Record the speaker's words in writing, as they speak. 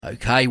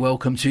Okay,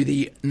 welcome to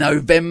the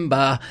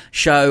November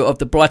show of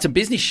the Brighton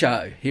Business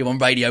Show here on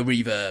Radio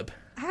Reverb.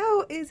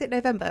 How is it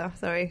November?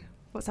 Sorry,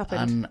 what's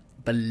happened?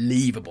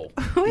 Unbelievable.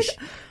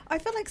 I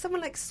feel like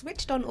someone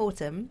switched on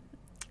autumn,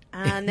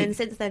 and then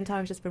since then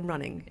time's just been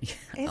running.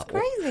 It's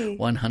crazy.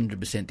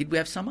 100%. Did we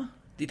have summer?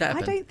 Did that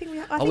happen? I don't think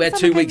we. We had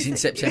 2 weeks in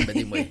September,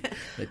 didn't we?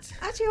 But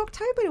actually,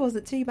 October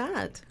wasn't too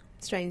bad.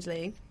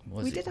 Strangely,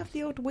 we did have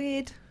the odd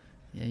weird.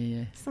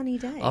 Yeah. Sunny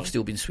day. I've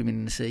still been swimming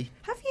in the sea.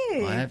 Have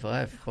you? I have.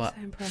 I'm so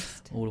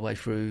impressed. All the way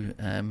through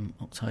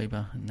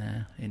October and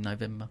now in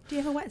November. Do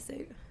you have a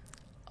wetsuit?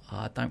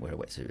 I don't wear a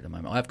wetsuit at the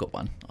moment. I've got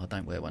one. I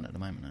don't wear one at the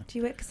moment, no. Do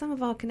you wear? Because some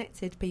of our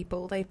connected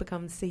people, they've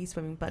become sea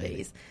swimming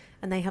buddies,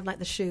 and they have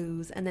the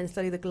shoes, and then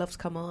slowly the gloves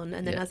come on,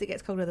 and then as it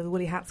gets colder, the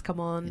woolly hats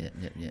come on,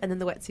 and then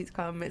the wetsuits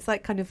come. It's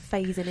kind of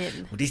phasing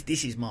in. Well,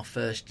 this is my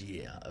first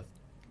year of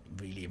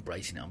really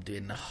embracing it. I'm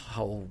doing the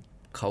whole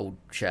cold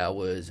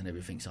showers and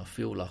everything, so I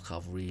feel like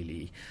I've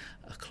really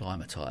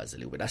acclimatised a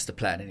little bit. That's the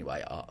plan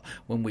anyway.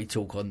 When we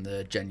talk on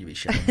the January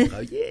show, we'll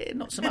go,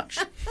 not so much.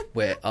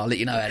 Where I'll let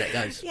you know how that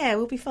goes. Yeah,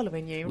 we'll be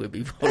following you. We'll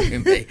be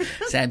following me.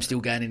 Sam's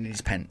still going in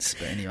his pants,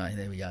 but anyway,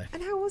 there we go.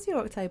 And how was your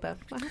October?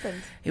 What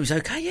happened? It was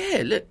okay,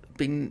 yeah. Look,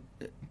 been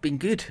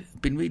good.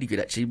 Been really good,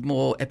 actually.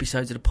 More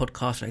episodes of the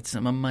podcast. We had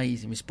some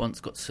amazing response.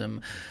 Got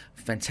some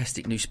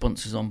fantastic new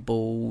sponsors on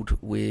board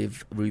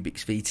with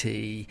Rubik's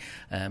VT,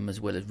 as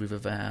well as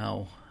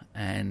Riverval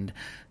and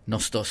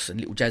Nostos and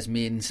Little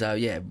Jasmine. So,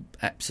 yeah,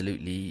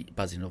 absolutely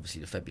buzzing. Obviously,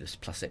 the fabulous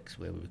Plus X,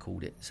 where we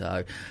recorded it.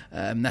 So,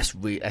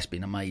 that's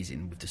been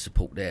amazing with the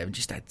support there. And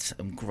just had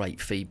some great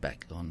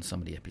feedback on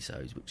some of the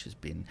episodes, which has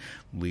been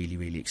really,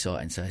 really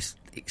exciting. So, it's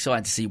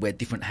exciting to see where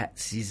Different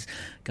Hats is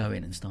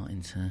going and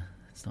starting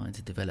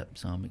to develop,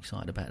 so I'm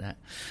excited about that.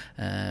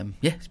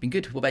 It's been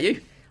good. What about you?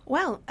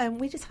 Well,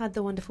 we just had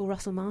the wonderful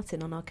Russell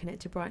Martin on our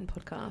Connect to Brighton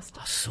podcast.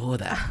 I saw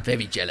that.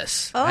 Very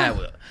jealous.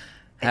 Oh.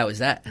 How was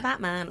that?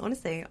 That man,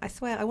 honestly, I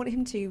swear, I wanted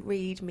him to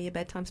read me a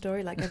bedtime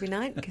story every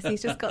night, because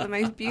he's just got the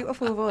most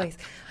beautiful voice.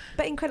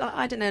 But incredible.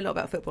 I don't know a lot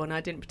about football, and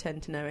I didn't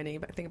pretend to know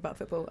anything about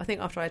football. I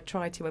think after I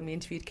tried to, when we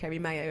interviewed Kerry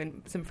Mayo,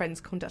 and some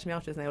friends contacted me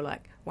afterwards, and they were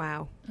like,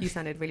 wow, you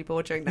sounded really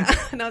bored during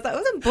that. And I was like, I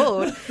wasn't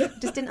bored,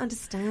 just didn't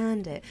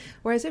understand it.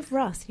 Whereas with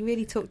Russ, he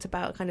really talked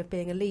about kind of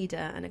being a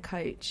leader and a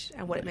coach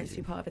and what it meant to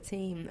be part of a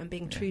team and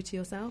being true to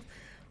yourself.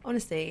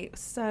 Honestly,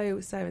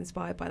 so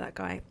inspired by that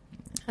guy.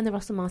 And the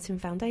Russell Martin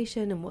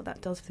Foundation and what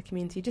that does for the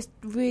community, just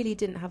really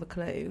didn't have a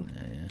clue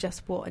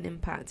just what an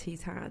impact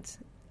he's had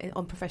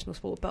on professional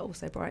sport, but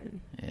also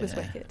Brighton. It was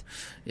wicked.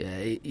 Yeah,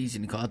 he's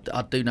in.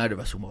 I do know the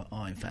Russell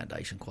Martin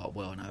Foundation quite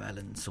well. I know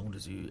Alan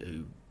Saunders,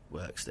 who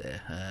works there.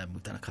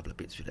 We've done a couple of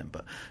bits with them,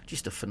 but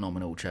just a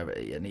phenomenal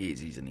charity, and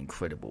he's an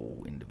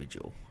incredible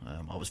individual.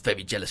 I was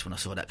very jealous when I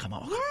saw that come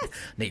up. Yes.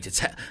 Need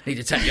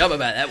to tell you up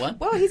about that one.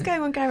 Well, he's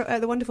going on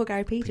the wonderful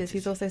Gary Peters,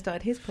 who's also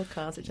started his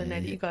podcast, which I know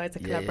that you guys are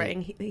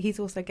collaborating. Yeah. He's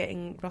also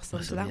getting Russell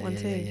to that one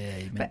too. Yeah,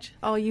 he mentioned.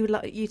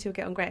 You two will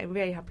get on great. I'm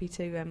very happy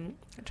to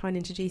try and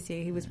introduce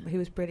you. He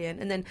was brilliant.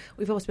 And then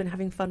we've also been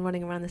having fun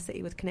running around the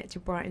city with Connect to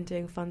Brighton,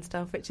 doing fun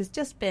stuff, which has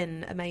just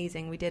been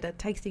amazing. We did a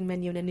tasting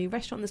menu in a new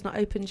restaurant that's not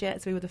opened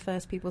yet, so we were the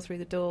first people through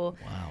the door.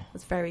 Wow. It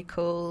was very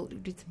cool. We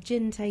did some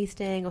gin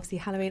tasting, obviously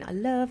Halloween. I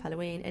love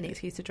Halloween, any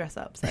excuse to dress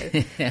up. So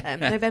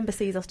November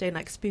sees us doing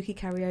spooky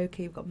karaoke,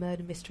 we've got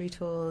murder mystery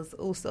tours,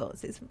 all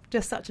sorts. It's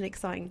just such an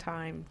exciting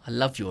time. I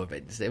love your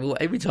events.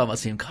 Every time I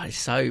see them, God,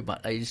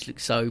 they just look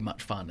so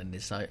much fun,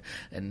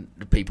 and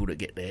the people that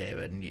get there,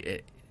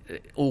 and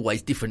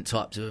always different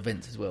types of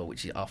events as well,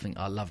 which I think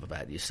I love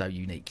about it. It's so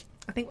unique.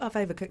 I think I've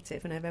overcooked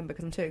it for November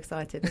because I'm too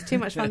excited. There's too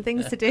much fun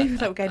things to do.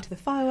 We're going to the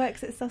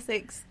fireworks at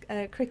Sussex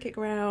cricket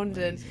ground.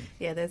 Amazing.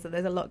 And there's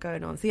a lot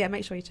going on. So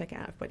make sure you check it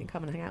out if you want to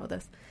come and hang out with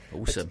us.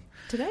 Awesome.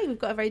 But today we've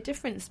got a very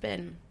different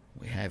spin.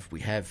 We have.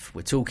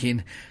 We're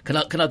talking. Can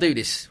I do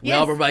this? Yes. We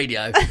are on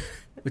radio.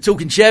 We're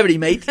talking charity,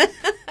 mate.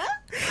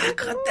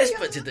 I'm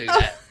desperate to do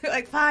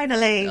that.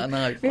 Finally. I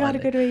know. We had a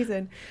good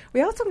reason.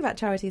 We are talking about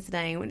charities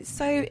today, and it's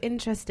so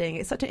interesting.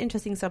 It's such an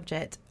interesting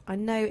subject. I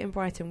know in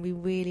Brighton we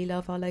really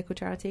love our local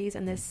charities,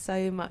 and there's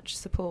so much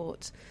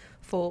support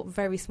for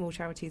very small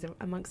charities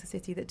amongst the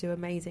city that do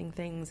amazing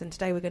things. And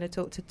today we're going to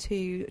talk to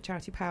two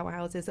charity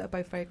powerhouses that are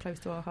both very close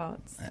to our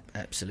hearts.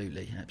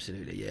 Absolutely.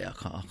 Yeah,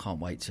 I can't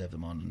wait to have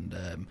them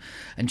on.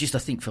 And just I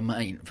think for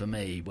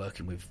me,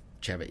 working with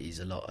charities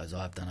a lot, as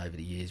I've done over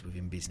the years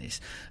within business,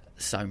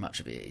 so much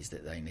of it is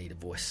that they need a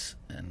voice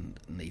and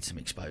need some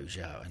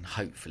exposure, and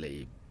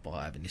hopefully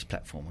by having this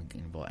platform and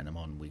inviting them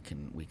on, we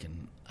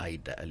can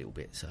aid that a little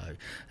bit,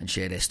 and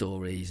share their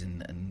stories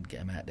and get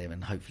them out there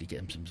and hopefully get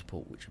them some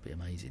support, which would be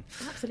amazing.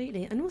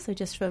 Absolutely. And also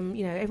just from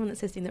everyone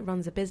that's listening that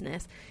runs a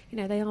business,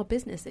 they are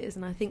businesses,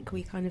 and I think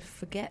we kind of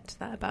forget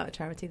that about a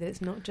charity, that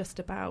it's not just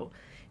about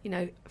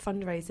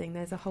fundraising.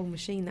 There's a whole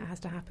machine that has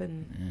to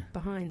happen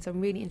behind. So I'm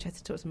really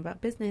interested to talk to them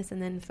about business,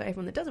 and then for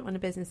everyone that doesn't run a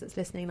business that's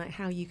listening,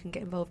 how you can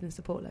get involved and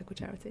support local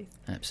charities.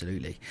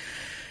 Absolutely.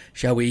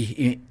 Shall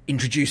we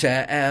introduce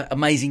our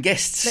amazing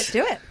guests? Let's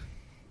do it.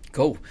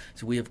 Cool.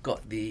 So we have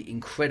got the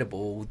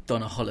incredible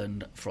Donna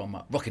Holland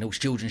from Rocking Horse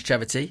Children's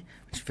Charity,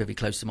 which is very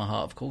close to my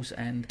heart, of course.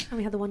 And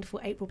we have the wonderful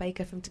April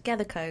Baker from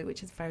Together Co,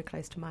 which is very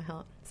close to my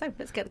heart. So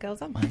let's get the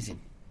girls on. Amazing.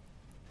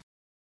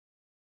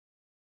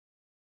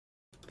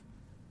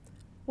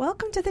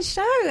 Welcome to the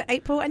show,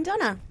 April and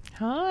Donna.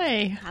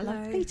 Hi. Hello.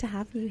 Lovely to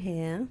have you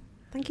here.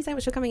 Thank you so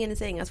much for coming in and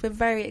seeing us. We're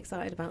very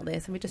excited about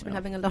this, and we've just been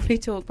having a lovely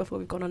talk before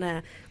we've gone on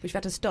air, which we've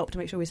had to stop to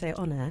make sure we say it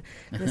on air.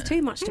 There's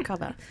too much to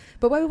cover.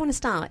 But where we want to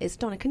start is,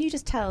 Donna, can you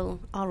just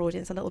tell our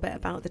audience a little bit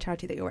about the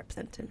charity that you're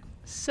representing?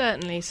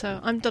 Certainly. So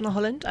I'm Donna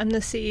Holland. I'm the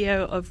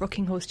CEO of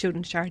Rocking Horse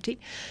Children's Charity.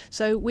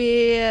 So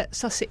we're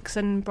Sussex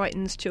and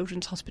Brighton's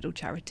Children's Hospital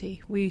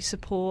charity. We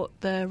support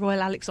the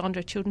Royal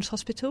Alexandra Children's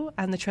Hospital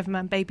and the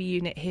Trevorman Baby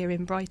Unit here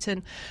in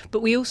Brighton.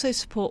 But we also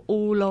support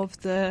all of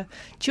the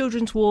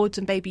children's wards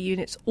and baby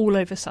units all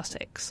over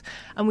Sussex.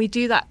 And we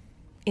do that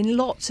in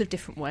lots of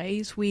different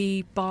ways.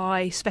 We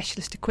buy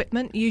specialist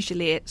equipment.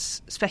 Usually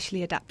it's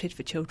specially adapted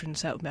for children,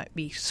 so it might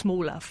be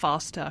smaller,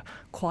 faster,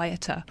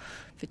 quieter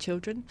for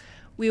children.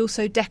 We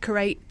also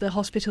decorate the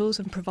hospitals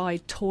and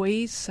provide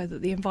toys so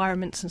that the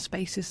environments and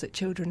spaces that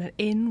children are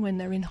in when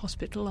they're in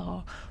hospital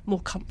are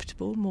more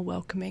comfortable, more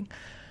welcoming.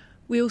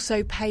 We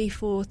also pay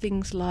for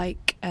things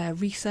like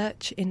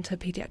research into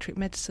paediatric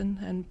medicine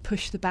and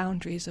push the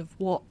boundaries of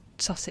what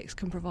Sussex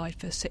can provide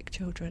for sick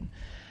children.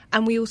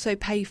 And we also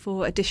pay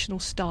for additional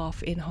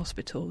staff in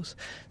hospitals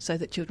so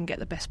that children get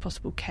the best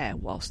possible care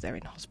whilst they're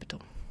in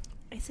hospital.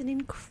 It's an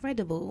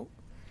incredible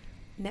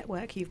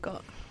network you've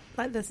got.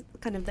 Like there's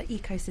kind of the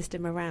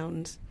ecosystem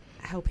around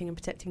helping and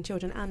protecting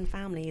children and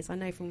families. I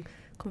know from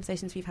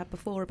conversations we've had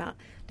before about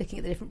looking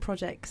at the different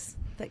projects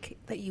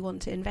that you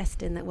want to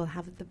invest in that will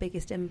have the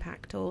biggest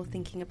impact, or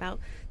thinking about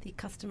the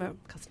customer,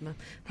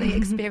 the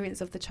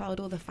experience of the child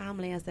or the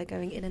family as they're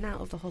going in and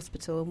out of the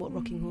hospital, and what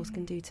Rocking Horse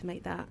can do to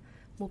make that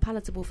more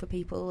palatable for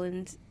people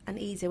and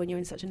easier when you're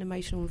in such an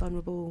emotional and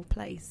vulnerable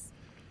place.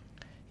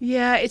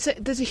 Yeah,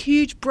 there's a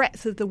huge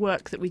breadth of the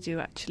work that we do,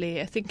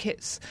 actually. I think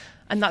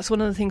and that's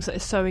one of the things that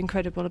is so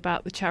incredible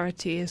about the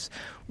charity is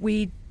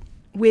we're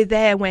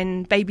there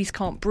when babies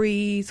can't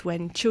breathe,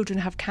 when children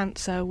have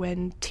cancer,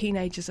 when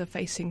teenagers are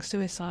facing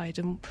suicide,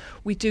 and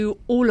we do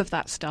all of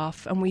that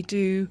stuff, and we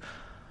do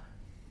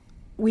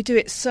it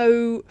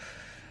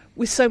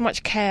with so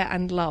much care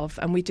and love,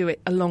 and we do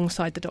it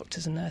alongside the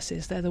doctors and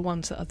nurses. They're the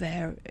ones that are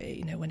there,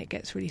 when it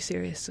gets really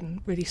serious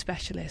and really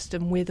specialist,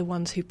 and we're the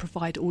ones who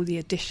provide all the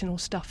additional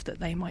stuff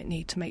that they might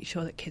need to make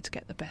sure that kids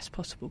get the best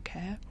possible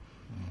care.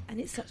 And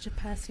it's such a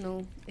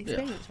personal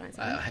experience, right?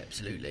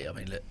 Absolutely. I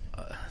mean, look,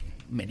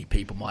 many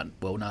people might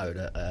well know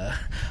that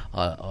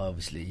I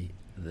obviously,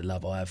 the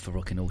love I have for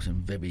Rocking Horse,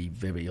 I'm very,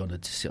 very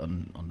honoured to sit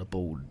on the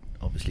board,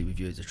 obviously with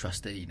you as a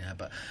trustee now.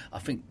 But I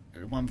think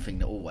the one thing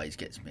that always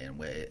gets me, and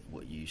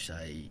what you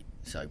say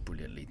so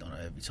brilliantly, Donna,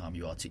 every time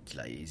you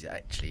articulate, is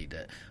actually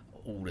that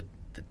all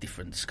the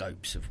different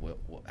scopes of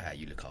how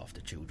you look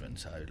after children.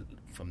 So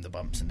from the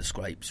bumps and the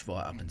scrapes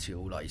right up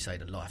until, like you say,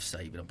 the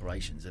life-saving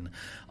operations. And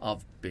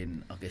I've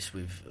been, I guess,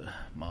 with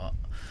my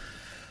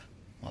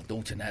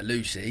daughter now,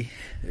 Lucy,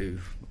 who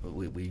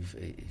we've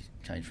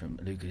changed from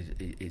Luca,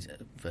 is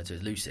referred to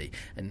as Lucy,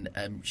 and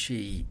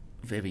she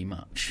very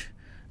much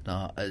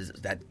as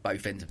that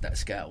both ends of that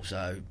scale.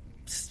 So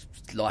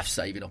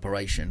life-saving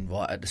operation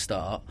right at the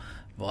start,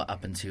 right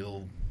up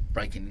until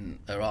breaking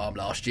her arm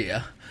last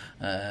year,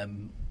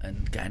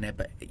 and going there.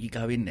 But you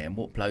go in there, and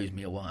what blows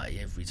me away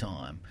every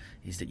time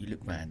is that you look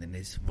round and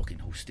there's Rocking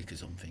Horse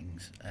stickers on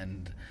things,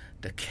 and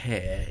the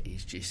care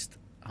is just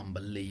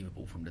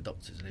unbelievable from the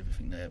doctors and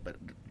everything there. But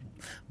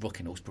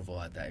Rocking Horse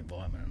provide that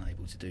environment and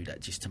able to do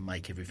that just to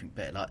make everything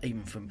better. Like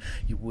even from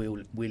you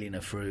wheeling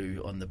her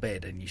through on the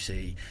bed, and you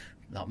see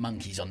like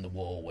monkeys on the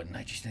wall,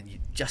 and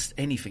just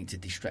anything to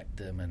distract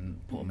them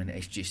and put them in.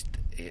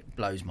 It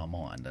blows my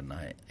mind, and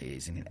it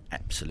is an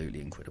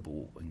absolutely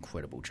incredible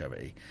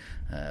charity,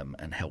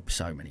 and helps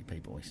so many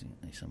people.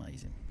 It's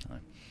amazing.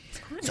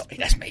 Sorry,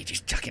 that's me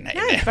just chucking that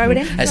in there. Throw it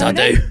in, as I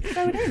do.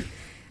 Throw it in.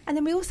 And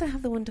then we also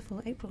have the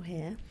wonderful April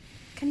here.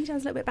 Can you tell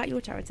us a little bit about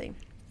your charity?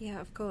 Yeah,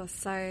 of course.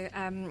 So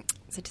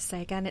to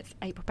say again, it's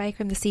April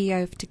Baker. I'm the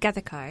CEO of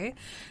Together Co.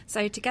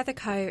 So Together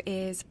Co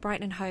is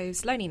Brighton and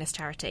Hove's loneliness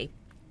charity.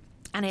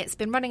 And it's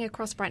been running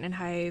across Brighton and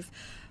Hove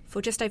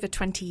for just over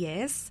 20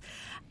 years.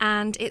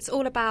 And it's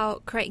all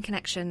about creating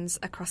connections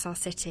across our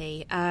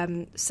city,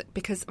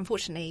 because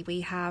unfortunately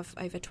we have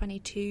over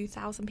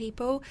 22,000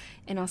 people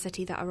in our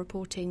city that are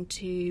reporting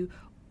to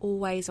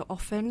always or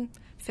often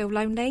feel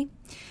lonely.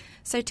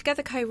 So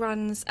Together Co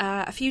runs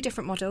a few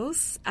different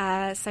models.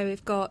 So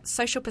we've got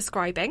social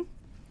prescribing,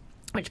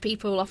 which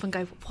people often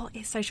go, what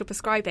is social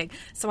prescribing?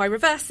 So I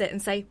reverse it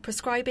and say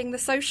prescribing the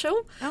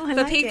social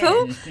for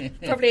people.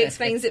 Probably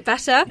explains it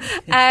better.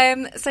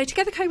 So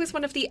Together Co was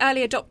one of the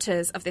early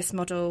adopters of this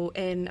model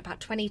in about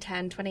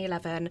 2010,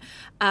 2011,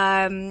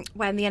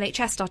 when the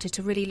NHS started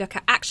to really look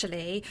at,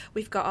 actually,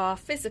 we've got our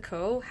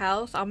physical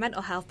health, our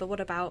mental health, but what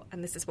about,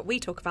 and this is what we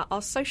talk about,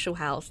 our social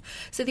health.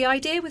 So the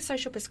idea with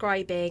social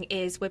prescribing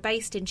is we're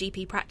based in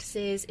GP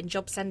practices, in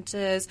job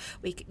centres,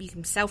 you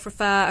can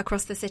self-refer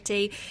across the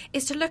city,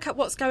 is to look at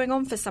what's going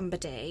on for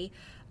somebody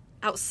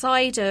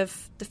outside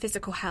of the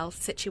physical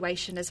health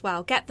situation as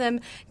well. Get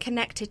them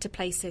connected to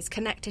places,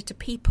 connected to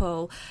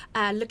people,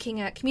 looking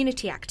at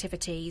community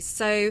activities.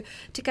 So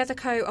Together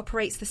Co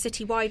operates the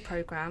citywide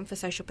programme for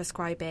social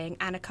prescribing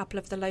and a couple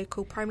of the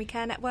local primary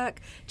care network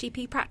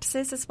GP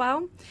practices as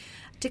well.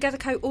 Together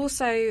Co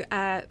also,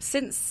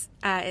 since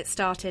it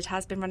started,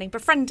 has been running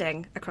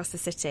befriending across the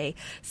city.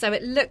 So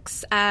it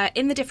looks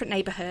in the different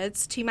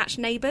neighbourhoods to match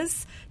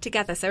neighbours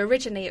together. So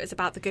originally it was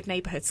about the Good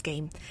Neighbourhood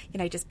scheme,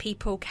 just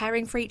people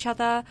caring for each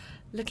other,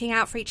 looking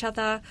out for each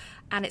other,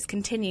 and it's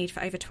continued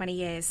for over 20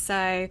 years.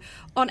 So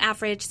on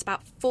average, it's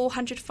about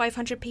 400,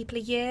 500 people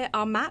a year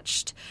are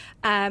matched,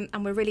 and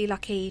we're really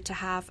lucky to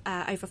have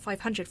over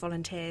 500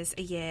 volunteers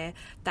a year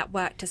that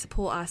work to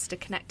support us to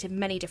connect in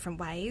many different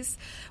ways.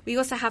 We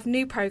also have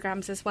new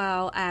programmes as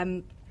well.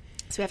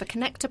 So we have a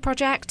connector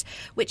project,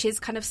 which is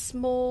kind of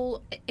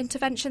small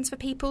interventions for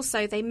people.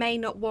 So they may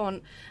not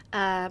want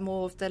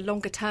more of the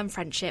longer term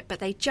friendship, but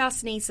they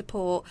just need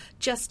support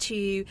just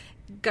to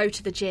go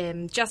to the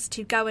gym, just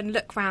to go and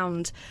look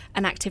round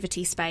an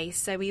activity space.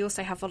 So we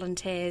also have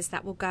volunteers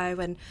that will go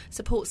and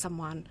support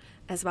someone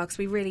as well, because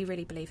we really,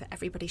 really believe that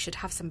everybody should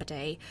have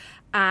somebody.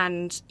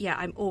 And yeah,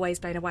 I'm always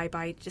blown away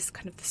by just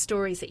kind of the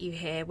stories that you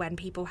hear when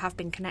people have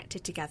been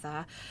connected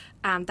together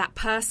and that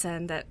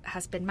person that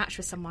has been matched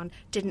with someone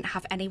didn't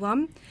have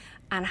anyone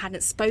and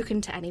hadn't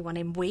spoken to anyone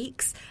in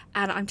weeks.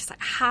 And I'm just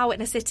like, how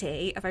in a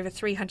city of over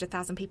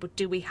 300,000 people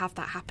do we have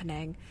that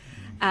happening?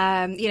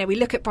 We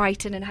look at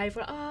Brighton and Hove,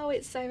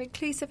 it's so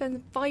inclusive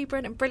and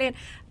vibrant and brilliant,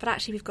 but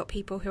actually we've got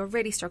people who are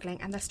really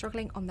struggling, and they're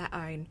struggling on their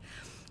own.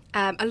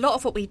 A lot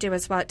of what we do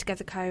as well at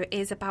Together Co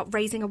is about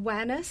raising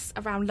awareness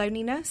around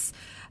loneliness.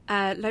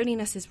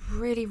 Loneliness is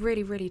really,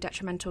 really, really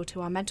detrimental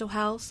to our mental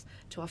health,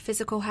 to our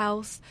physical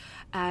health.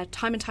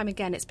 Time and time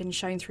again, it's been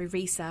shown through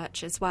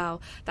research as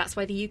well. That's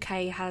why the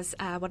UK has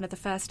one of the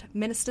first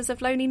ministers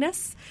of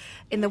loneliness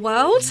in the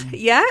world.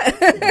 Yeah.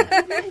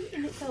 That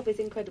in itself is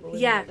incredible,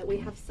 isn't it? That we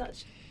have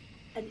such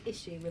an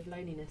issue with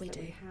loneliness, we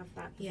have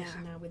that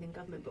position now within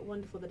government, but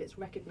wonderful that it's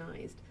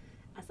recognised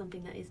as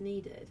something that is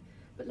needed.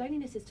 But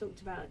loneliness is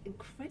talked about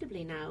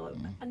incredibly now,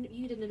 and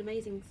you did an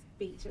amazing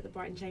speech at the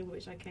Brighton Chamber,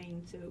 which I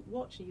came to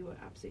watch, and you were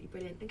absolutely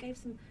brilliant, and gave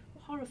some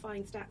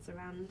horrifying stats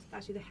around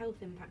actually the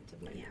health impact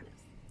of loneliness.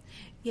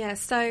 Yeah,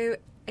 so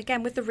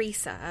again, with the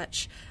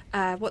research,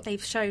 what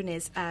they've shown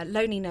is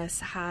loneliness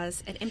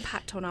has an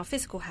impact on our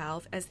physical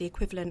health as the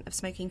equivalent of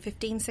smoking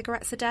 15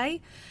 cigarettes a day.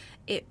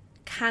 It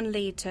can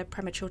lead to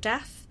premature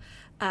death.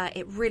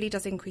 It really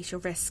does increase your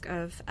risk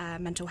of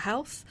mental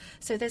health.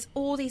 So there's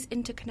all these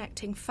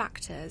interconnecting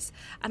factors.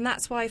 And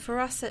that's why for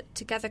us at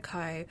Together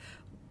Co,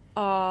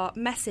 our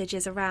message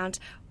is around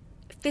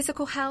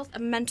physical health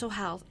and mental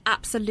health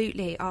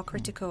absolutely are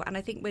critical. And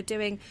I think we're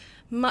doing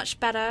much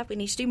better. We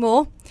need to do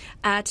more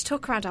to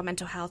talk around our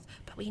mental health,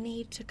 but we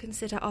need to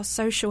consider our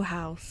social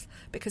health,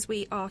 because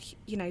we are,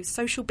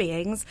 social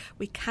beings.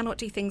 We cannot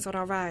do things on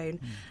our own.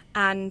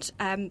 And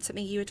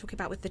something you were talking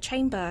about with the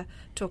chamber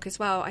talk as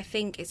well, I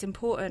think it's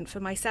important for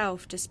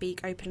myself to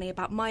speak openly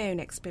about my own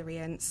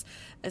experience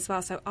as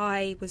well. So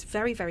I was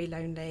very, very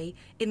lonely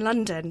in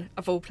London,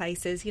 of all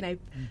places,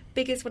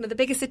 one of the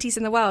biggest cities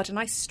in the world, and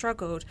I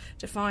struggled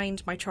to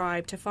find my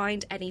tribe, to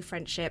find any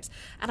friendships.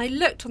 And I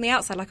looked on the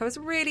outside like I was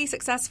really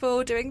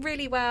successful, doing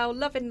really well,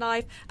 loving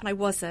life, and I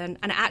wasn't.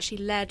 And it actually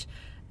led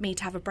me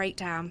to have a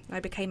breakdown.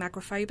 I became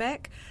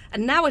agoraphobic.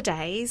 And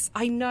nowadays,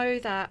 I know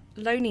that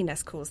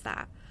loneliness caused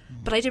that.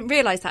 But I didn't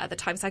realise that at the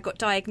time. So I got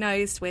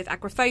diagnosed with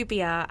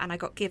agoraphobia and I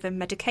got given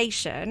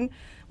medication,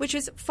 which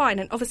was fine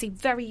and obviously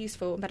very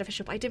useful and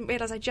beneficial. But I didn't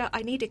realise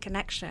I needed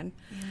connection.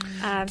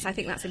 So I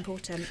think that's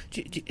important.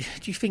 Do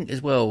you think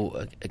as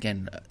well,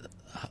 again,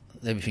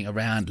 everything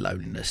around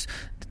loneliness,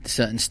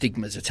 certain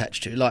stigmas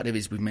attached to it, like there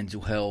is with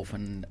mental health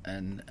and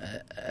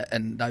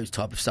those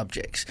type of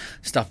subjects,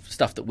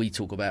 stuff that we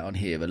talk about on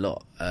here a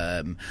lot.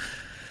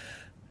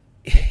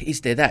 Is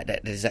there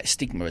that there's that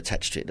stigma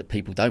attached to it that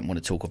people don't want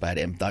to talk about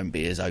it and don't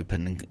be as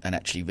open and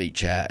actually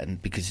reach out?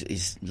 And because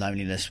is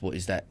loneliness, what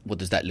does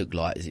that look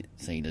like? Is it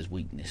seen as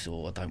weakness,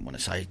 or I don't want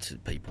to say to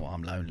people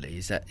I'm lonely?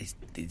 Is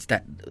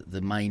that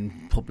the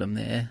main problem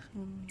there?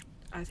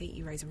 I think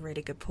you raise a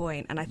really good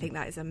point, and I think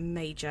that is a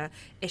major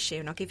issue,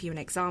 and I'll give you an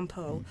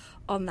example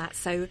on that.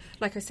 So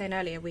like I was saying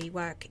earlier, we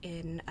work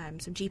in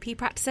some GP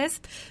practices,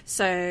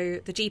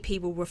 so the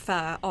GP will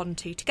refer on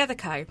to Together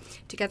Co.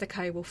 Together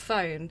Co will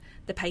phone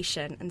the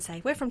patient and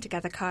say, we're from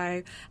Together Co.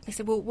 And they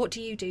say, well, what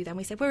do you do then?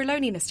 We say, we're a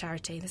loneliness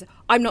charity. And they say,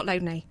 I'm not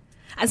lonely.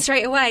 And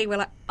straight away we're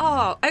like,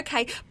 oh,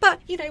 okay.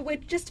 But, we're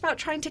just about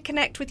trying to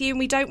connect with you and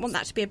we don't want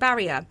that to be a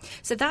barrier.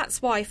 So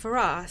that's why for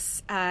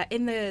us,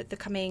 in the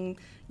coming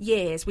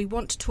years, we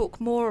want to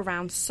talk more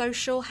around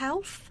social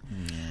health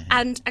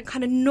and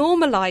kind of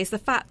normalise the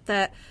fact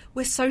that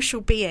we're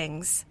social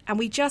beings and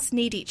we just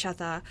need each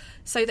other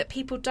so that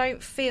people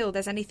don't feel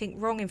there's anything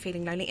wrong in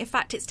feeling lonely. In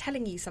fact, it's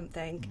telling you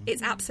something.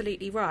 It's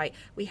absolutely right.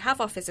 We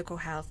have our physical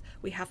health,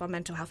 we have our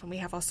mental health, and we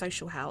have our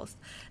social health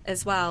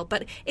as well.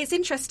 But it's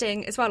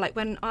interesting as well, like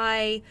when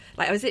I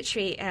was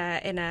literally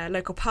in a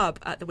local pub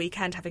at the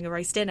weekend having a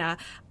roast dinner,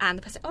 and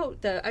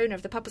the owner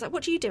of the pub was like,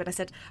 what do you do? And I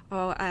said,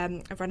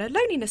 I run a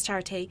loneliness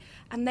charity.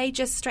 And they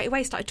just straight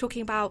away started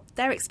talking about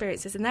their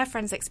experiences and their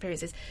friends'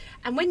 experiences.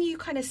 And when you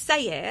kind of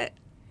say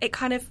it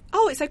kind of,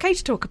 it's okay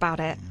to talk about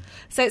it.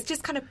 So it's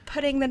just kind of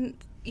putting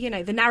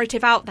the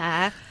narrative out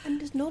there. And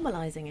just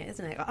normalising it,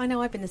 isn't it? I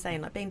know I've been the same,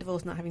 like being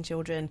divorced, not having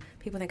children.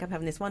 People think I'm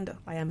having this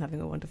I am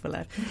having a wonderful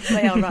life.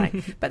 They are right.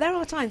 But there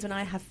are times when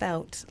I have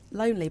felt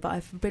lonely, but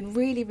I've been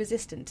really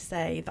resistant to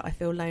say that I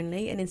feel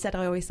lonely. And instead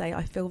I always say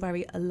I feel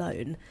very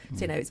alone.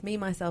 So, it's me,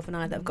 myself and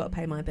I that have got to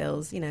pay my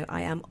bills.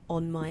 I am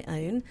on my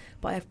own.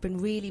 But I've been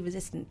really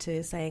resistant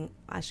to saying,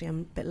 actually,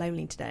 I'm a bit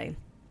lonely today.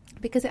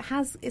 Because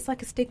it's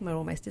like a stigma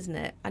almost, isn't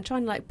it? And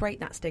trying to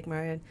break that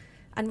stigma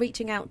and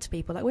reaching out to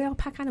people, like we are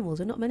pack animals.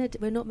 We're not meant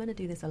to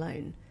do this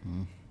alone.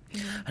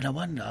 And I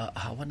wonder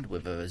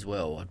whether as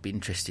well. I'd be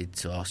interested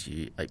to ask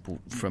you, April,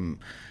 from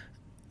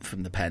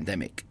the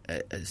pandemic,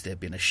 has there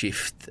been a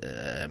shift?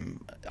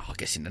 I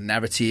guess in the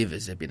narrative,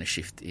 has there been a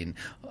shift in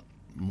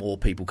more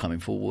people coming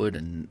forward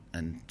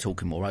and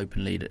talking more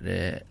openly that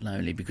they're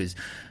lonely? Because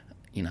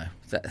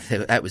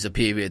that was a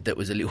period that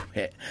was a little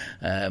bit,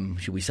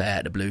 should we say, out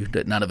of the blue,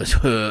 that none of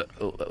us were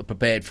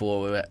prepared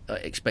for or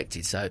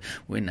expected. So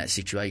we're in that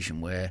situation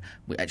where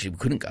we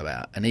couldn't go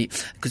out. And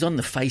because on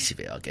the face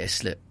of it, I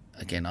guess,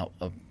 again,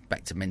 I'll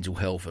back to mental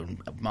health and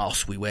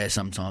masks we wear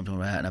sometimes when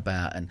we're out and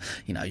about, and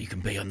you can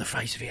be on the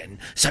face of it and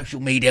social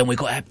media and we've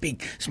got our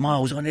big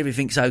smiles on,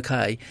 everything's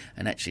okay,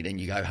 and actually then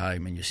you go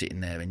home and you're sitting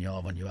there and you're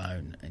on your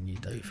own and you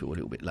do feel a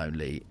little bit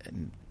lonely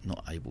and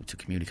not able to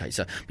communicate.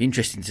 So it'd be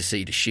interesting to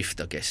see the shift,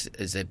 I guess,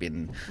 has there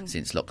been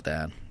since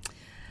lockdown.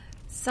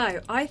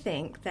 So I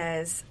think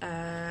there's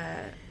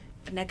a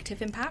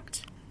negative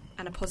impact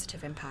and a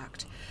positive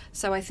impact.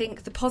 So I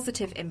think the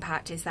positive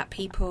impact is that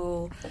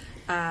people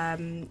are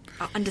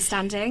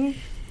understanding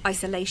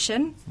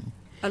isolation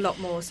a lot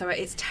more. So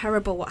it's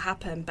terrible what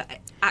happened, but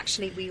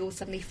actually we all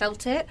suddenly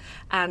felt it,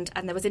 and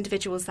there was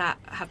individuals that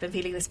have been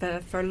feeling this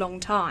for a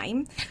long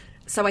time.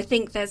 So I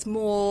think there's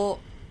more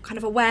kind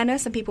of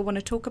awareness and people want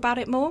to talk about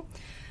it more.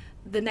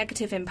 The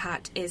negative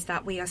impact is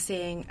that we are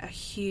seeing a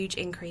huge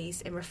increase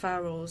in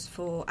referrals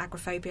for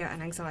agoraphobia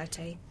and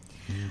anxiety.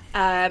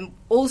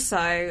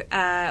 Also,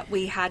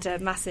 we had a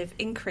massive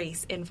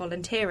increase in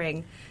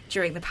volunteering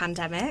during the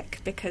pandemic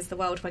because the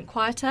world went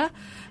quieter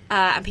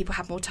and people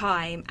had more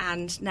time,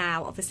 and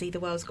now obviously the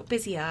world's got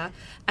busier,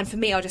 and for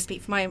me, I'll just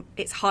speak for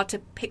it's hard to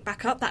pick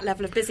back up that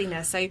level of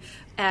busyness. So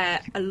a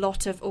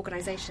lot of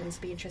organisations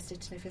be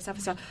interested to know for yourself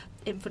as well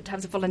in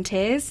terms of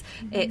volunteers.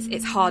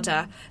 It's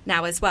harder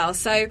now as well.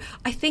 So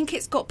I think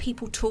it's got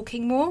people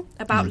talking more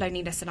about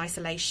loneliness and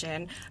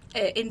isolation.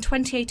 In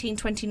 2018,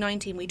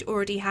 2019, we'd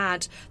already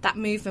had that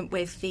movement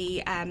with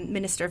the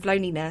Minister of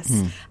Loneliness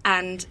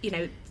and,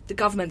 the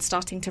government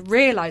starting to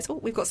realise,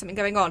 we've got something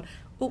going on.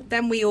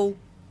 Then we all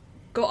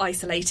got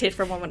isolated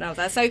from one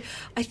another. So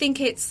I think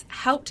it's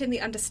helped in the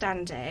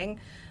understanding,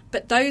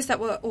 but those that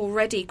were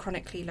already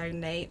chronically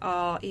lonely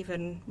are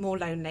even more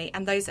lonely,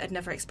 and those that had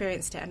never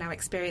experienced it are now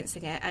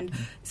experiencing it. And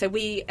so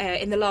we,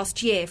 in the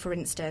last year, for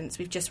instance,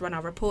 we've just run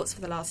our reports for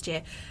the last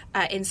year,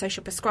 in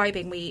social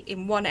prescribing,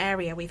 in one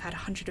area we've had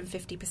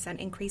 150%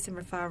 increase in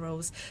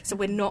referrals. So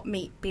we're not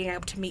being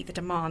able to meet the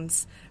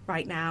demands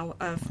right now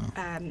of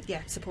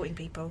supporting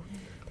people.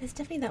 There's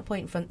definitely that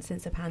point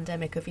since the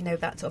pandemic of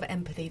that sort of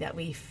empathy that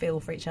we feel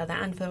for each other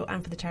and for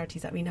the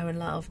charities that we know and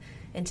love.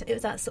 And it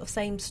was that sort of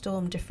same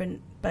storm, different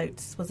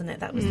boats, wasn't it?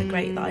 That was the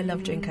great that I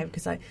loved during COVID,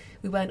 because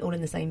we weren't all in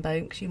the same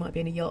boat. Because you might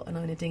be in a yacht and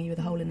I'm in a dinghy with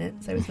a hole in it,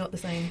 so it's not the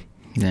same.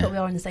 Yeah. But we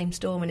are in the same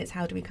storm, and it's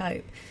how do we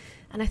cope?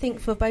 And I think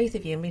for both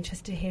of you, I'm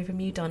interested to hear from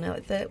you, Donna,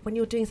 that when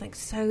you're doing something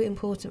so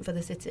important for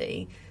the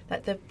city,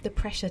 like the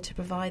pressure to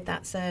provide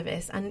that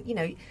service, and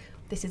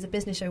this is a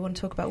business show. We want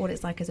to talk about what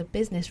it's like as a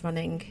business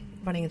running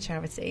a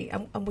charity,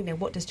 and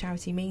what does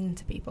charity mean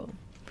to people?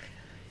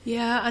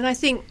 Yeah, and I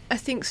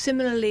think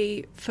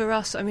similarly for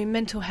us,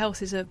 mental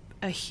health is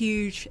a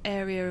huge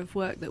area of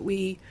work that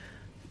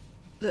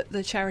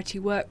the charity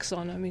works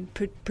on.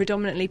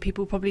 Predominantly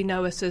people probably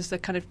know us as the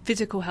kind of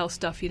physical health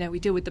stuff. We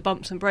deal with the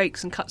bumps and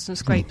breaks and cuts and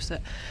scrapes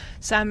that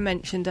Sam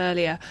mentioned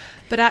earlier.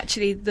 But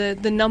actually the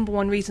number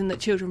one reason that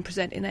children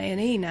present in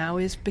A&E now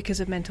is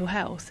because of mental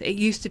health. It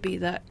used to be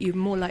that you're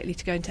more likely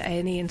to go into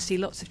A&E and see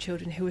lots of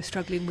children who are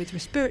struggling with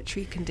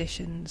respiratory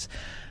conditions,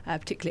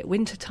 particularly at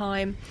winter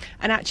time.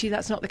 And actually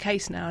that's not the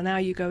case now. Now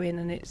you go in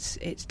and it's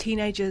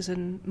teenagers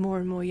and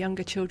more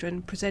younger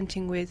children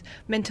presenting with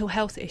mental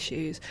health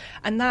issues.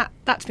 And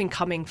that's been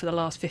coming for the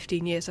last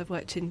 15 years. I've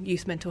worked in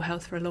youth mental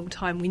health for a long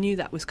time. We knew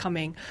that was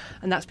coming,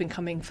 and that's been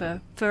coming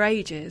for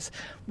ages.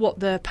 What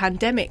the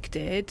pandemic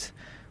did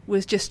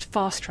was just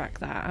fast track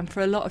that, and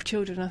for a lot of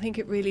children I think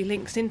it really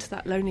links into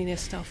that loneliness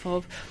stuff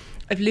of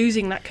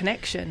losing that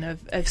connection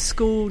of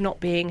school not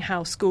being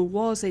how school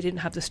was. They didn't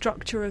have the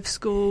structure of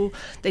school,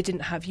 they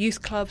didn't have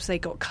youth clubs, they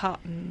got cut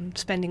and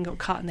spending got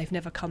cut and they've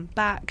never come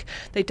back.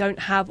 They don't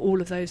have all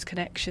of those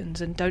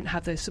connections and don't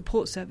have those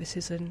support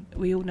services, and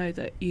we all know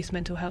that youth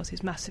mental health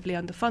is massively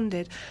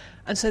underfunded,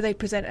 and so they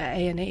present at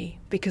A&E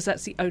because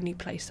that's the only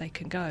place they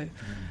can go.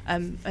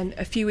 And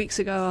a few weeks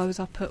ago I was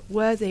up at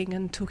Worthing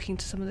and talking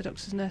to some of the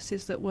doctors and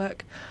nurses that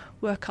work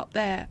up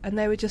there, and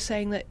they were just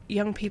saying that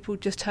young people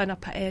just turn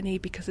up at A&E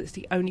because it's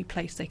the only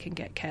place they can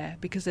get care,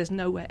 because there's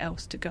nowhere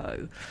else to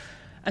go.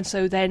 And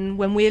so then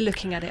when we're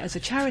looking at it as a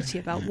charity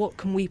about what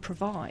can we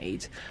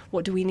provide,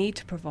 what do we need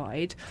to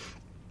provide,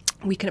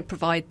 we can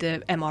provide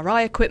the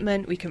MRI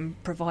equipment, we can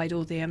provide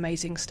all the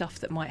amazing stuff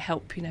that might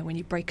help, when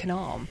you break an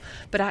arm.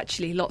 But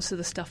actually lots of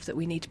the stuff that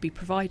we need to be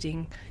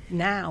providing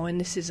now, and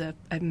this is a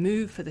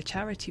move for the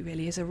charity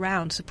really, is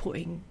around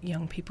supporting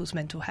young people's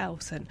mental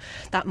health. And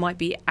that might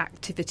be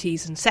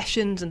activities and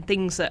sessions and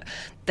things that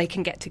they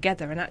can get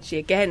together. And actually,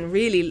 again,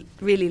 really,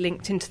 really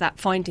linked into that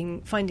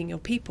finding your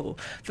people.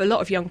 For a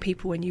lot of young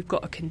people, when you've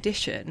got a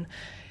condition,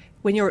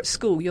 when you're at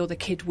school, you're the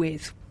kid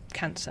with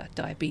cancer,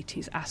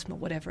 diabetes, asthma,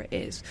 whatever it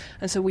is.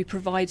 And so we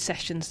provide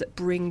sessions that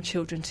bring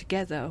children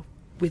together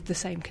with the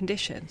same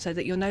condition, so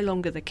that you're no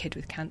longer the kid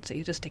with cancer,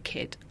 you're just a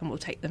kid, and we'll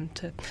take them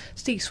to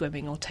sea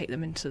swimming or take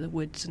them into the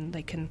woods and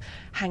they can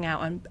hang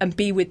out and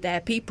be with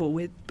their people,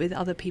 with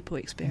other people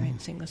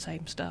experiencing the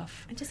same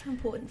stuff. And just how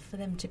important for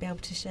them to be able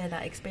to share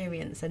that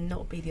experience and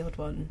not be the odd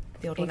one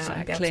out,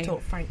 and be able to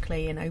talk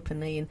frankly and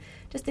openly, and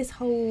just this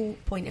whole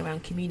point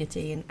around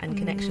community and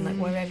connection, like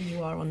wherever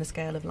you are on the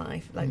scale of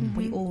life, like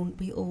we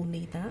all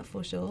need that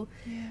for sure.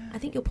 I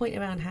think your point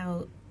around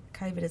how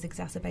COVID has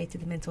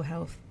exacerbated the mental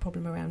health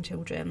problem around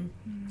children.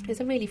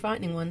 It's a really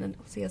frightening one, and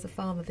obviously as a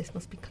father this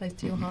must be close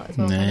to your heart as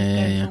well,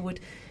 going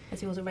forward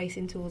as yours are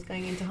racing towards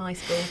going into high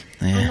school.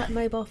 And like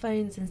mobile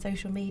phones and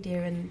social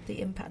media and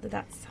the impact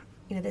that's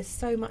there's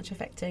so much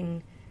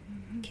affecting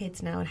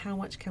kids now, and how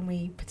much can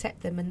we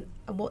protect them, and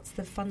what's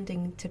the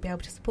funding to be able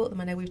to support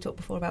them. I know we've talked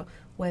before about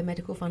where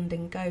medical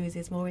funding goes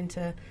is more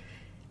into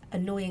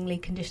annoyingly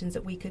conditions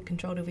that we could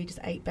control if we just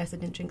ate better,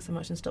 didn't drink so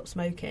much and stopped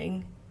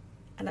smoking.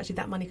 And actually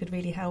that money could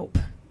really help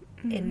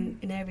in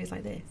areas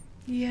like this.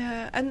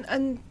 Yeah,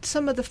 and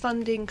some of the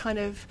funding kind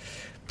of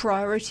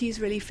priorities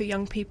really for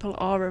young people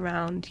are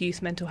around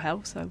youth mental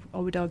health. So I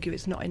would argue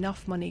it's not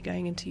enough money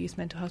going into youth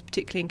mental health,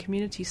 particularly in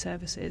community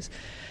services.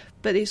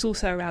 But it's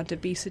also around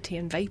obesity,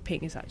 and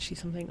vaping is actually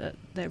something that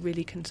they're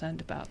really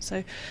concerned about.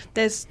 So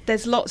there's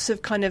lots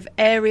of kind of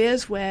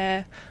areas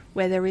where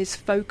there is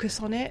focus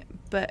on it,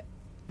 but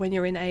when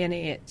you're in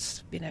A&E,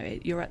 it's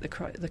you're at the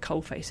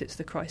coalface. It's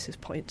the crisis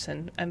points,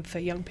 and for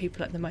young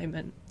people at the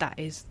moment, that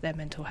is their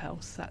mental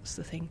health. That's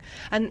the thing.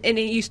 And it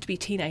used to be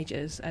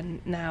teenagers,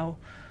 and now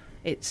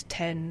it's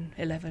 10,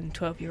 11,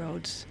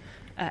 12-year-olds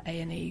at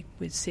A&E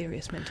with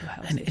serious mental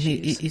health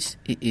issues.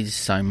 It is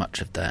so much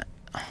of that.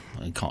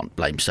 I can't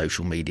blame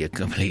social media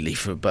completely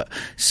but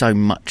so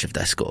much of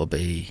that's got to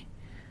be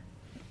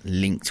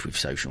linked with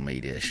social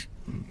media,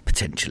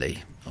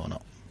 potentially, or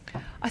not.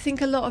 I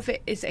think a lot of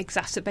it is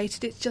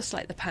exacerbated. It's just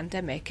like the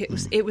pandemic.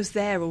 It was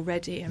there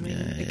already. I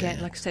mean,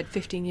 like I said,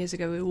 15 years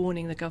ago, we were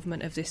warning the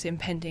government of this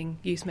impending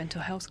youth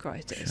mental health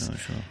crisis.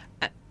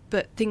 Sure.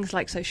 But things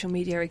like social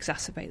media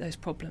exacerbate those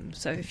problems.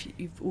 So if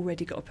you've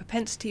already got a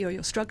propensity or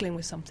you're struggling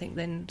with something,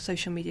 then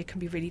social media can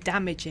be really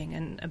damaging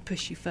and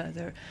push you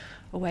further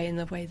away in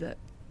the way that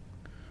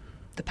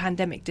the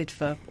pandemic did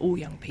for all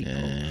young people.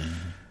 Yeah.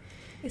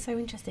 It's so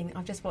interesting.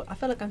 I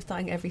feel like I'm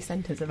starting every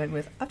sentence I've end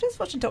with. I've just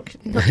watched a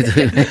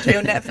documentary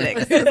on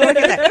Netflix.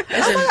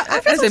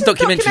 As them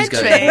documentaries go.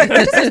 I've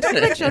just watched a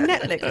documentary on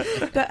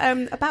Netflix,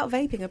 but about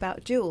vaping,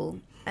 about Juul,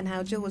 and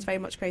how Juul was very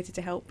much created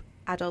to help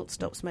adults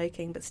stop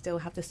smoking, but still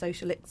have the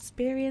social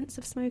experience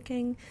of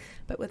smoking,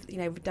 but with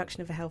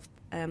reduction of the health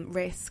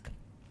risk.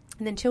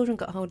 And then children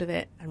got hold of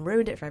it and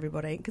ruined it for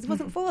everybody because it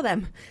wasn't for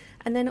them.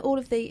 And then all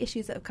of the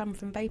issues that have come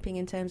from vaping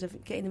in terms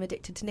of getting them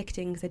addicted to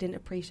nicotine because they didn't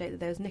appreciate that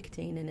there was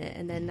nicotine in it.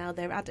 And then now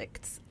they're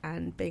addicts,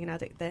 and being an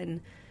addict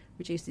then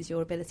reduces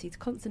your ability to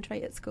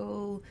concentrate at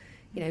school,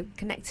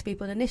 connect to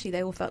people. And initially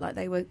they all felt like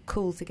they were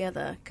cool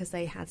together because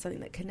they had something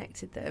that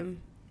connected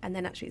them. And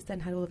then actually it's then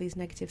had all of these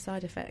negative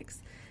side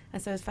effects.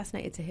 And so I was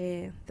fascinated to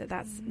hear that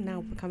that's now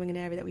becoming an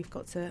area that we've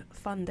got to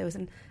fund. There was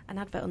an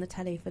advert on the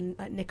telly for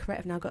Nicorette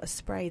have now got a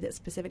spray that's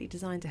specifically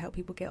designed to help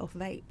people get off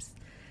vapes.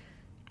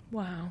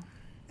 Wow.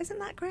 Isn't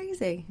that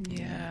crazy?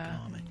 Yeah.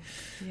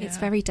 It's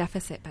very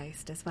deficit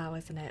based as well,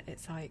 isn't it?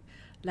 It's like,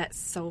 let's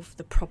solve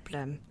the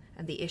problem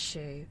and the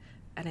issue,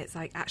 and it's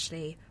like,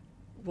 actually,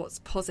 what's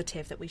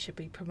positive that we should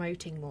be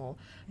promoting more.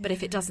 But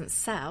if it doesn't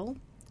sell,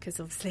 because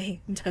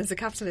obviously in terms of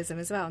capitalism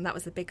as well, and that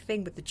was the big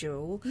thing with the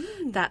Jewel,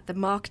 that the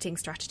marketing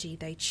strategy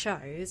they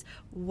chose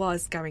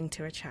was going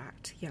to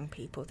attract young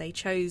people. They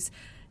chose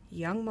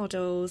young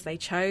models, they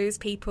chose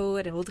people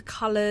and all the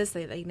colours,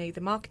 they knew,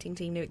 the marketing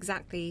team knew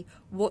exactly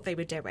what they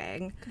were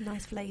doing.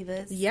 Nice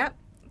flavours. Yep,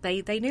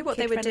 they knew what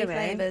they were doing.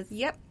 Flavours.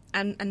 Yep,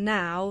 and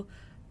now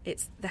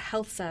it's the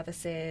health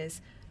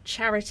services,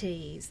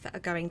 charities that are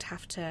going to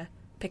have to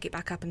pick it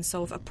back up and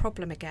solve a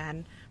problem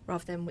again,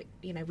 rather than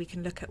we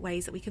can look at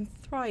ways that we can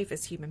thrive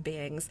as human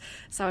beings.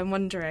 So I'm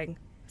wondering,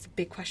 it's a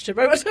big question,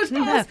 but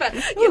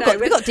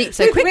we got deep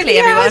so quickly,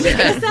 everyone. I was going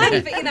to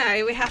say,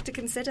 but we have to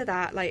consider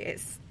that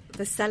it's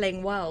the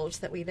selling world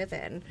that we live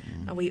in,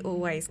 and we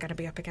always going to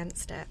be up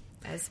against it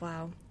as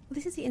well.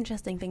 This is the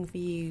interesting thing for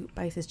you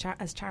both as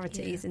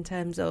charities, in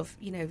terms of,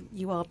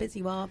 you are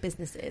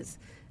businesses,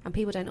 and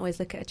people don't always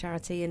look at a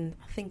charity and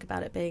think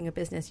about it being a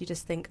business. You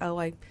just think, oh,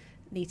 I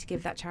need to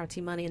give that charity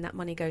money, and that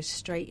money goes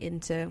straight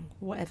into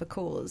whatever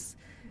cause.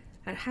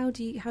 And how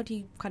do you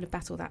kind of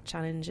battle that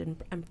challenge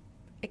and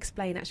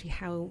explain actually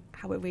how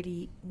it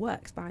really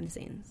works behind the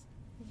scenes?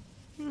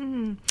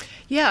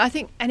 Yeah, I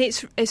think, and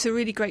it's a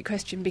really great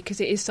question, because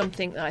it is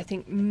something that I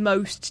think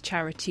most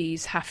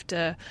charities have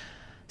to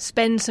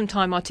spend some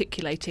time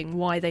articulating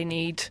why they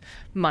need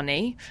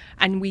money.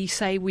 And we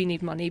say we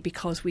need money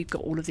because we've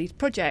got all of these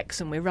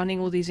projects and we're running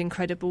all these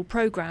incredible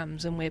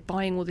programs and we're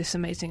buying all this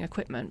amazing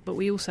equipment, but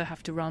we also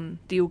have to run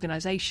the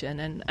organisation,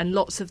 and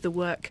lots of the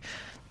work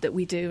that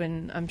we do,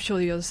 and I'm sure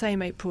you're the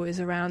same, April,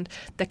 is around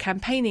the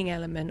campaigning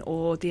element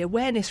or the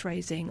awareness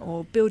raising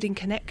or building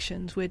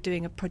connections. We're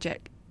doing a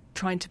project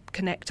trying to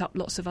connect up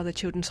lots of other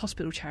children's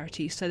hospital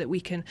charities so that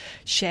we can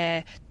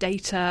share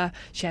data,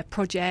 share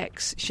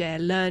projects, share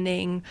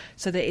learning,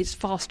 so that it's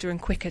faster and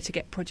quicker to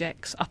get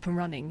projects up and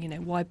running.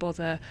 Why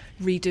bother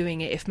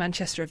redoing it? If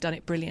Manchester have done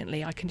it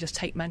brilliantly, I can just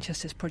take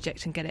Manchester's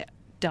project and get it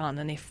done.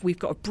 And if we've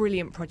got a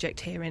brilliant project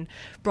here in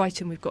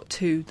Brighton, we've got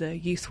two, the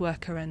youth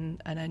worker and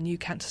a new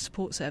cancer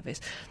support service,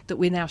 that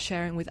we're now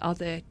sharing with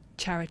other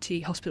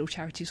hospital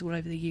charities all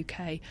over the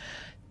UK,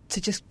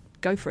 to just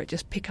go for it,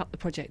 just pick up the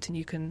project and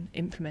you can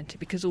implement it,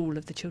 because all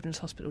of the children's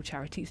hospital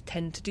charities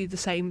tend to do the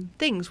same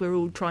things. We're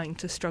all trying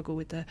to struggle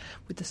with the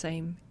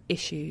same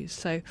issues.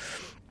 So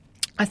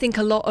I think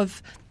a lot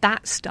of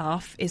that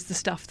stuff is the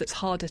stuff that's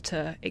harder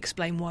to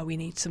explain why we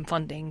need some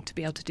funding to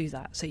be able to do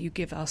that. So you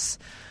give us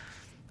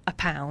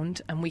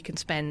 £1 and we can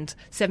spend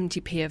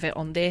 70p of it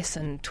on this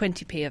and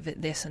 20p of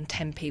it this and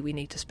 10p we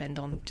need to spend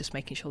on just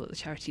making sure that the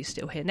charity is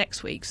still here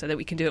next week so that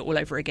we can do it all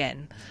over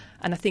again.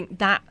 And I think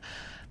that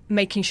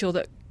making sure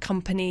that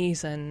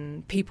companies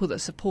and people that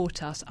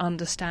support us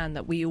understand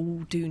that we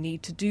all do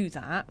need to do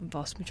that, the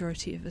vast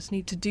majority of us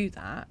need to do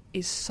that,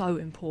 is so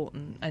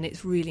important. And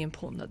it's really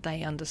important that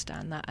they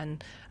understand that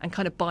and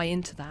kind of buy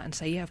into that and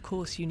say, yeah, of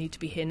course you need to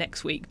be here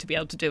next week to be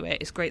able to do it.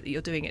 It's great that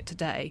you're doing it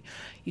today.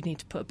 You need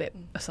to put a bit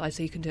aside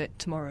so you can do it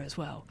tomorrow as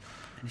well.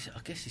 And I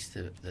guess it's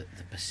the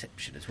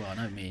perception as well. I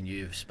know me and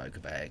you have spoke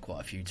about it quite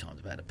a few times,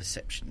 about the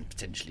perception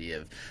potentially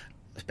of,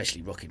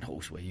 especially Rocking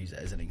Horse, where you use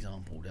that as an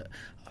example, that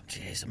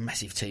it's a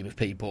massive team of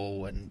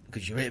people, and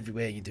because you're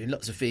everywhere, you're doing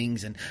lots of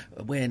things and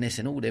awareness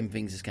and all them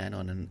things that's going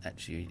on, and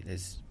actually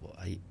there's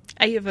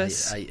eight of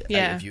us, eight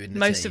of you in the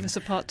most team. of us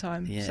are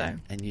part-time. Yeah, so.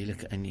 And you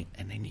look and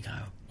then you go,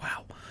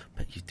 wow,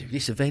 but you do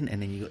this event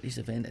and then you got this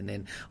event, and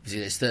then obviously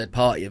there's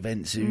third-party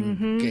events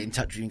who get in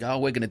touch with you and go, oh,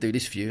 we're going to do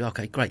this for you.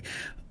 Okay, great.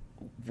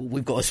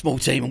 We've got a small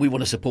team and we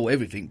want to support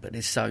everything, but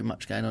there's so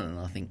much going on, and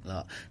I think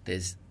that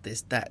there's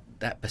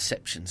that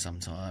perception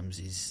sometimes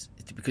is,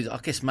 because I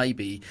guess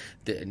maybe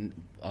that,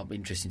 I'll be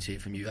interested to hear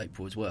from you,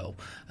 April, as well,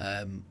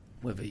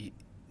 whether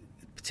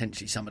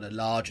potentially some of the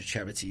larger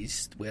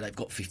charities where they've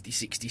got 50,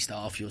 60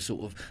 staff, you're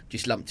sort of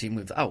just lumped in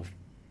with,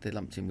 they're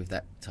lumped in with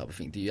that type of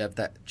thing. Do you have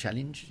that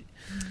challenge?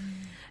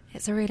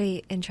 It's a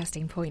really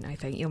interesting point, I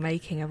think, you're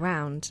making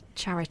around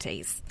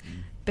charities,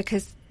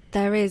 because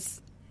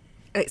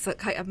it's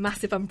like a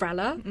massive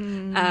umbrella.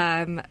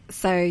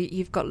 So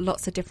you've got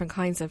lots of different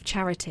kinds of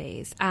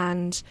charities.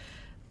 And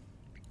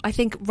I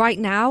think right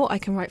now I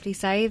can rightfully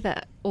say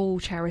that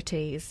all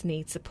charities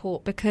need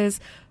support,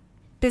 because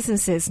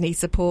businesses need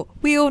support.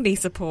 We all need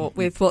support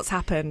with what's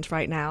happened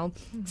right now.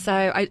 So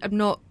I'm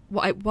not,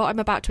 what I'm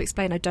about to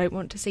explain, I don't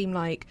want to seem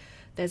like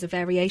there's a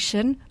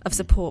variation of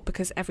support,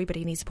 because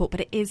everybody needs support, but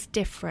it is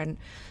different.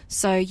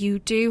 So you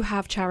do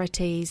have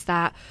charities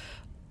that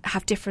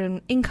have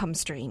different income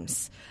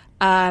streams,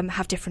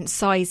 have different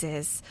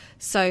sizes.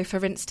 So,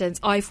 for instance,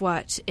 I've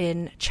worked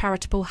in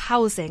charitable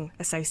housing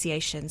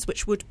associations,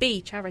 which would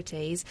be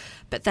charities,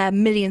 but they're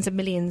millions and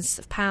millions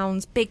of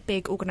pounds,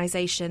 big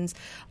organisations.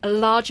 A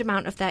large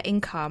amount of their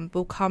income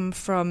will come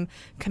from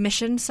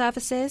commission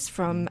services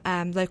from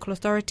local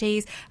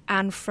authorities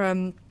and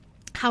from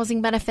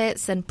housing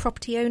benefits and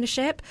property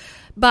ownership.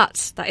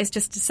 But that is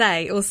just to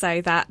say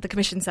also that the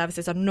commission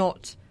services are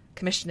not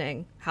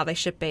commissioning how they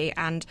should be,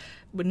 and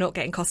we're not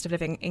getting cost of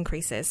living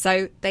increases.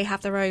 So they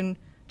have their own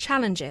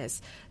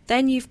challenges.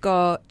 Then you've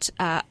got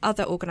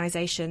other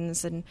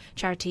organisations and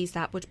charities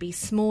that would be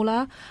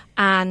smaller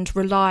and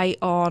rely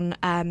on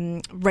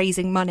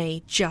raising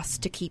money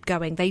just to keep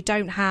going. They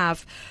don't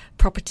have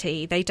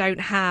property. They don't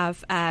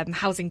have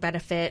housing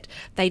benefit.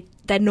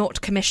 They're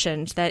not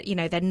commissioned.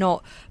 They're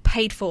not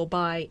paid for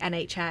by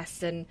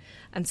NHS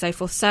and so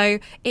forth. So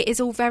it is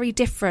all very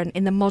different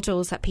in the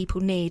models that people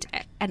need,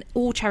 and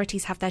all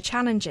charities have their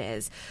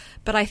challenges.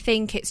 But I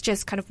think it's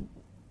just kind of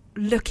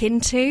look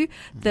into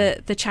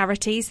the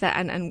charities that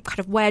and kind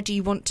of where do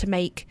you want to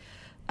make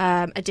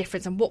a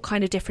difference and what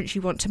kind of difference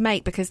you want to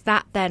make, because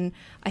that then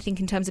I think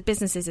in terms of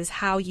businesses is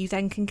how you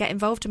then can get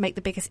involved to make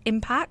the biggest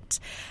impact.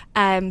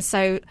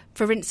 So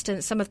for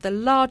instance, some of the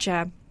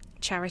larger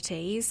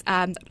charities,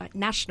 like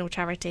national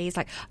charities,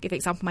 like I'll give an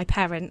example, my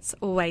parents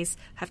always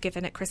have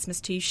given at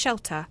Christmas to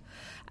Shelter,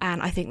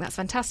 and I think that's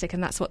fantastic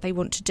and that's what they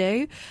want to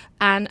do,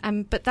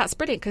 and but that's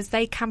brilliant because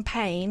they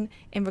campaign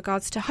in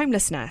regards to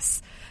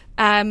homelessness.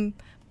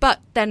 But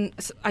then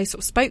I sort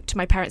of spoke to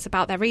my parents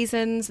about their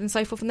reasons and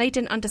so forth, and they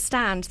didn't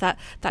understand that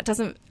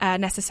doesn't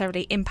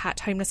necessarily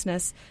impact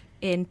homelessness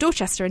in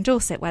Dorchester and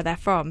Dorset, where they're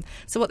from.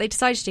 So what they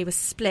decided to do was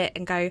split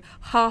and go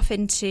half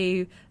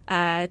into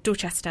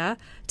Dorchester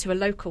to a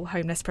local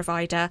homeless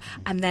provider,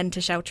 and then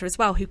to Shelter as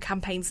well, who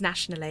campaigns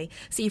nationally.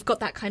 So you've got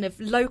that kind of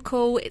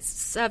local, it's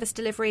service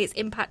delivery, it's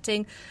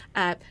impacting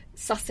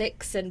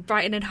Sussex and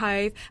Brighton and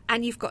Hove,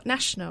 and you've got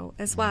national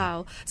as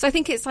well. So I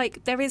think it's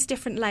like there is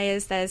different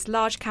layers. There's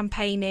large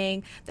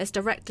campaigning, there's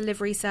direct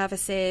delivery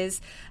services,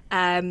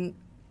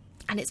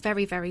 and it's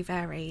very, very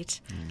varied.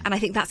 And I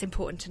think that's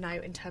important to know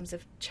in terms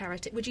of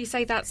charity. Would you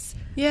say that's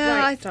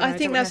right? I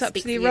think that's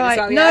absolutely right.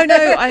 Well, yeah.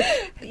 No,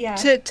 yeah.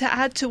 To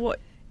add to what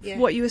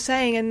you were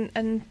saying,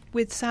 and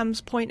with Sam's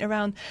point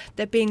around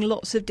there being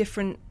lots of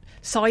different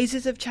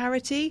sizes of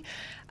charity,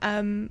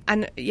 and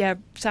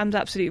Sam's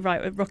absolutely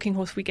right. At Rocking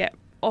Horse we get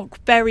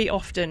very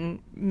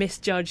often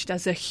misjudged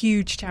as a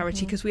huge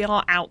charity because we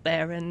are out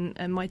there,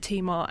 and my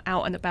team are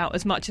out and about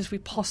as much as we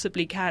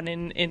possibly can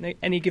in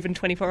any given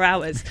 24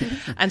 hours.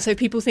 And so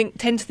people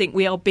tend to think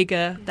we are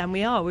bigger than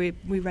we are. We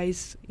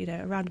raise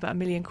around about £1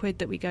 million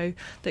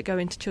that go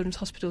into children's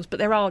hospitals, but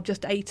there are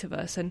just 8 of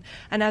us, and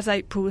as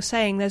April was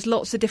saying, there's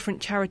lots of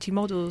different charity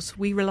models.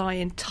 We rely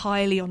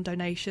entirely on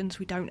donations.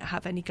 We don't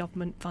have any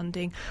government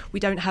funding. We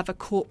don't have a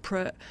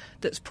corporate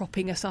that's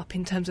propping us up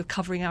in terms of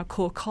covering our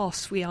core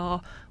costs.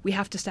 We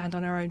have to stand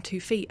on our own 2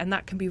 feet, and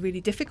that can be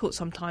really difficult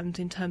sometimes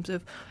in terms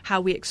of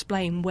how we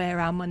explain where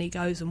our money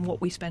goes and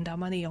what we spend our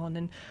money on.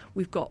 And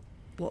we've got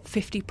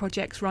 50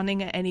 projects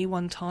running at any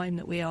one time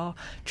that we are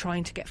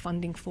trying to get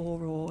funding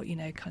for, or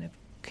kind of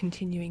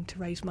continuing to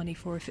raise money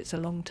for if it's a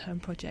long-term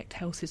project.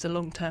 Health is a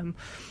long-term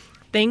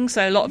thing,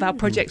 so a lot of our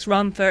projects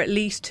run for at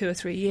least 2 or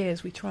 3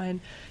 years. We try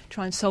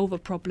and solve a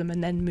problem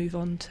and then move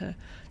on to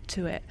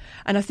it.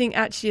 And I think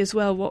actually as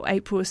well what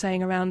April was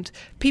saying around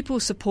people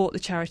support the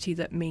charity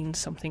that means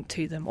something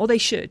to them, or they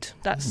should.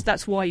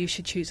 That's why you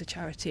should choose a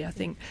charity. I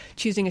think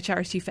choosing a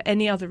charity for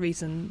any other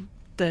reason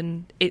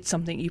than it's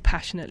something you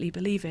passionately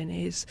believe in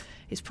is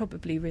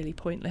probably really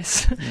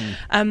pointless.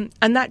 And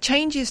that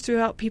changes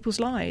throughout people's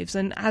lives,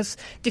 and as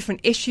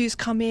different issues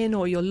come in,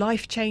 or your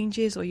life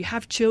changes, or you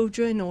have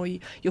children, or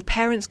your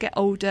parents get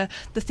older,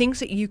 the things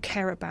that you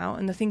care about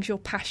and the things you're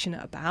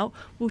passionate about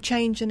will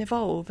change and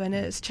evolve. And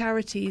as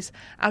charities,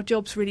 our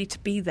job's really to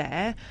be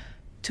there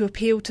to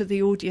appeal to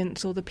the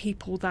audience or the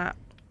people that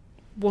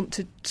want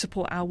to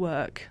support our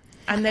work.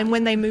 And then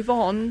when they move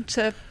on,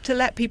 to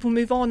let people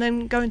move on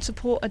and go and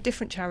support a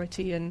different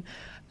charity. And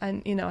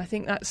I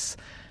think that's...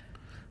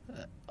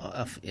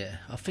 I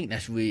think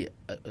that's really...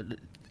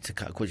 to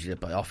cut a question,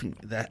 but I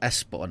think that's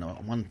spot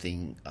on. One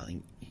thing I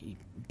think you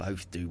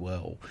both do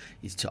well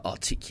is to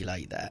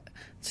articulate that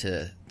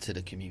to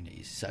the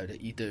communities, so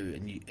that you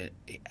do,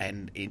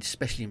 and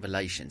especially in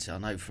relation to, I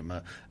know from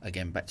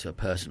again back to a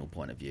personal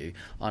point of view,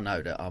 I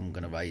know that I'm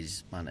going to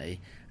raise money,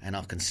 and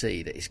I can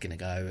see that it's going to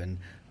go, and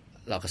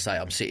like I say,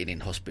 I'm sitting in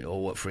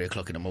hospital at 3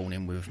 o'clock in the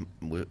morning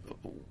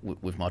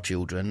with my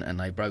children, and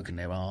they've broken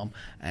their arm,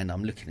 and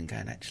I'm looking and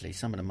going, actually,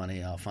 some of the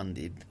money are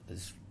funded.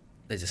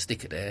 There's a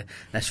sticker there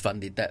that's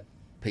funded that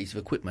piece of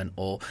equipment,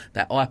 or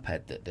that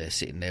iPad that they're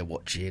sitting there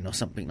watching, or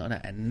something like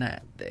that, and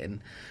that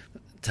then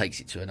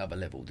takes it to another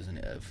level, doesn't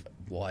it, of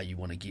why you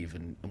want to give,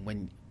 and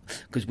when,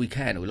 because we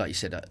can, like you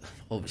said,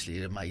 obviously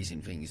the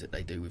amazing things that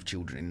they do with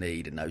children in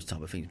need and those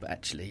type of things, but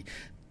actually,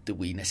 do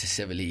we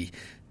necessarily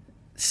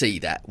see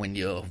that when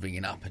you're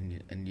ringing up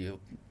and you're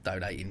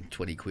donating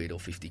 20 quid or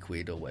 50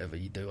 quid or whatever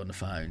you do on the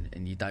phone,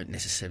 and you don't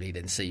necessarily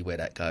then see where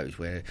that goes,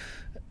 whereas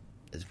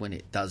when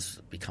it does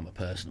become a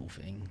personal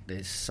thing,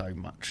 there's so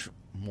much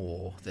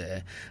more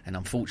there. And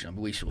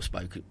unfortunately, we sort of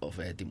spoke off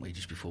air, didn't we,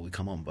 just before we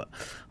come on, but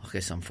I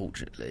guess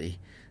unfortunately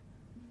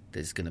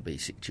there's going to be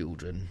sick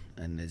children,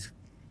 and there's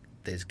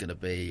there's going to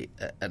be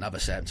another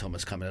Sam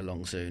Thomas coming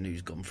along soon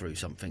who's gone through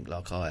something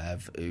like I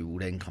have, who will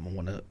then come and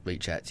want to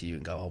reach out to you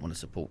and go, I want to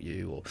support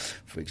you. Or,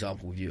 for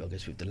example, with you, I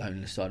guess, with the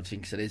loneliness side of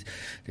things. So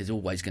there's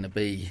always going to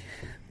be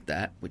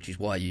that, which is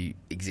why you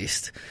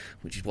exist,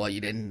 which is why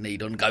you then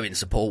need ongoing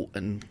support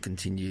and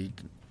continue.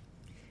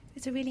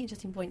 It's a really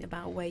interesting point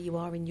about where you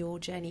are in your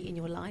journey in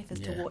your life as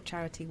to what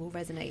charity will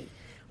resonate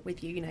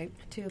with you. You know,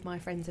 2 of my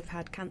friends have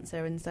had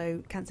cancer, and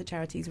so cancer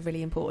charities are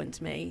really important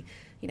to me.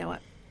 You know,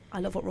 I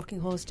love what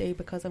Rocking Horse do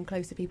because I'm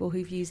close to people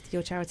who've used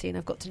your charity, and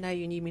I've got to know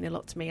you, and you mean a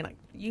lot to me. And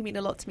you mean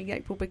a lot to me,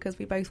 April, because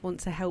we both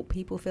want to help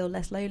people feel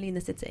less lonely in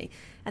the city.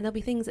 And there'll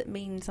be things that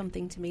mean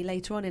something to me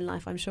later on in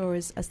life, I'm sure,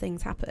 as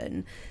things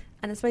happen.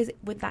 And I suppose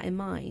with that in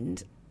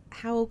mind,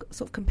 how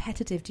sort of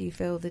competitive do you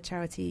feel the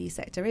charity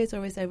sector is,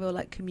 or is there real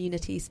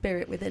community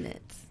spirit within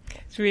it?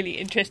 It's really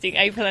interesting.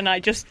 April and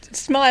I just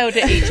smiled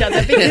at each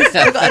other because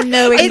we've got a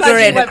knowing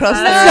grin across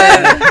the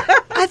room.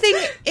 I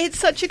think it's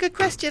such a good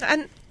question.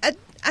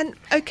 And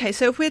okay,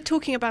 so if we're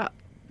talking about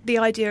the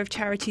idea of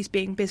charities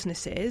being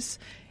businesses,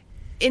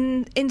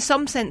 in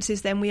some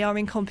senses, then we are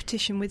in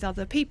competition with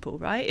other people,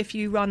 right? If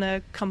you run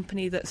a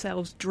company that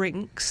sells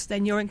drinks,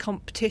 then you're in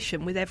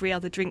competition with every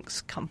other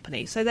drinks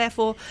company. So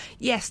therefore,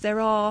 yes,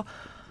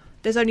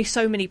 there's only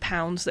so many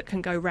pounds that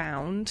can go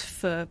round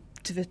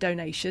to the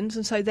donations,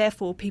 and so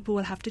therefore people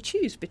will have to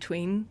choose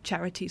between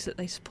charities that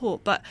they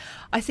support. But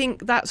I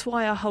think that's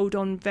why I hold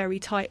on very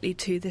tightly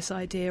to this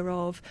idea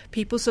of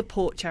people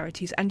support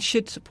charities and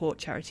should support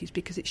charities,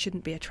 because it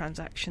shouldn't be a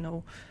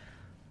transactional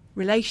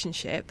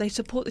relationship. They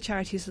support the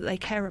charities that they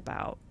care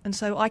about, and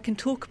so I can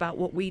talk about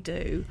what we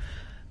do,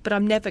 but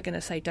I'm never going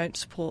to say don't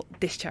support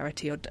this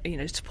charity or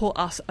support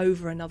us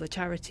over another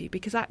charity,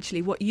 because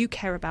actually what you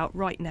care about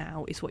right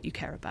now is what you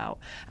care about,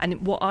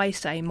 and what I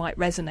say might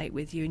resonate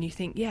with you and you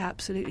think, yeah,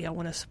 absolutely, I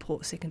want to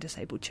support sick and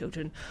disabled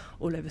children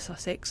all over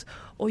Sussex.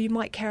 Or you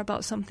might care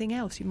about something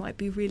else. You might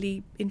be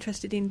really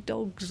interested in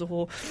dogs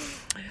or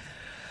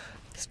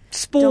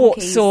sports.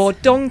 Donkeys. Or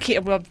donkey.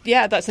 Well,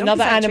 yeah, that's Donkey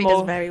another animal.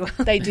 Does very well.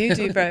 They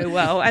do very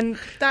well, and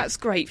that's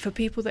great for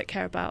people that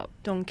care about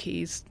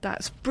donkeys.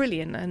 That's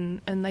brilliant,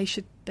 and they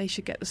should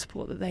get the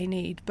support that they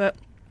need. But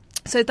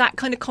so that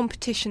kind of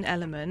competition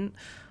element,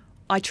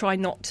 I try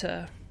not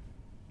to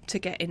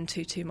get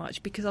into too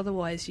much, because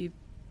otherwise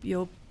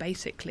you're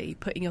basically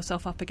putting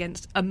yourself up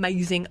against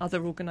amazing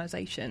other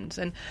organisations.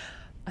 And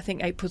I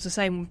think April's the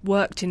same.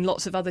 Worked in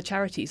lots of other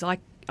charities.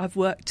 I've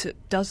worked at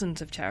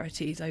dozens of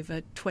charities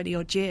over 20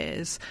 odd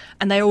years,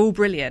 and they're all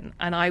brilliant,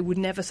 and I would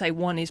never say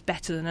one is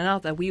better than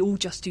another. We all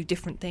just do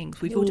different things.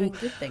 We've all doing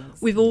good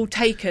things. We've all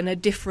taken a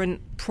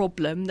different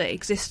problem that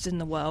exists in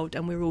the world,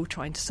 and we're all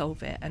trying to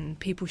solve it. And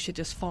people should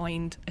just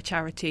find a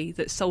charity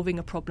that's solving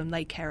a problem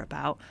they care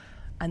about,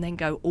 and then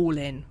go all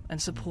in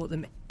and support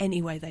them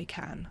any way they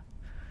can.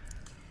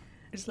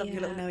 I just love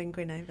your little knowing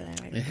grin over there.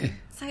 Right?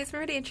 So it's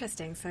really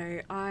interesting.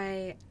 So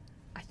I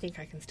think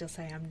I can still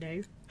say I'm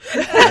new.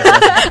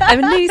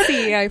 I'm a new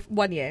CEO.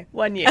 1 year.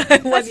 1 year.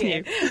 That's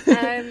new.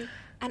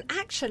 And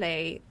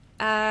actually,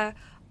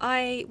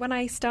 when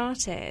I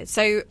started,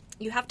 so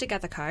you have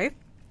Together Co,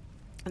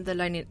 the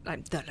loneliness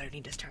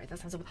charity. That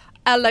sounds awful.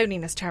 A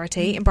loneliness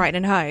charity in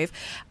Brighton and Hove,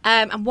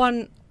 and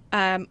one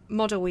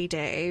model we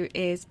do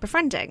is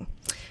befriending.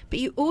 But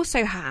you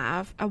also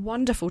have a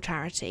wonderful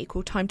charity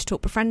called Time to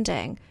Talk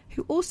Befriending,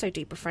 who also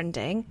do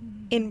befriending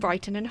in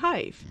Brighton and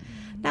Hove.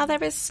 Now,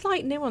 there is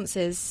slight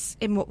nuances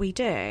in what we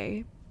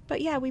do, but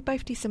yeah, we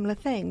both do similar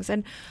things.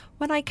 And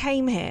when I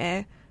came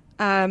here,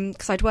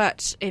 because I'd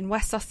worked in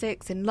West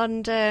Sussex, in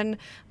London,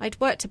 I'd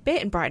worked a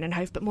bit in Brighton and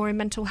Hove, but more in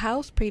mental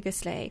health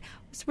previously,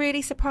 I was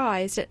really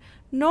surprised at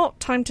not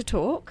Time to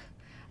Talk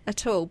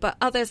at all, but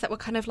others that were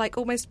kind of like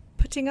almost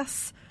putting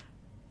us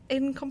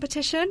in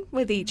competition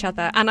with each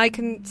other. And I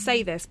can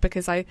say this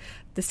because the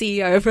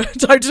CEO of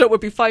Time to Talk would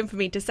be fine for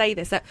me to say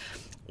this, that,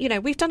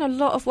 we've done a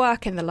lot of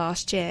work in the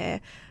last year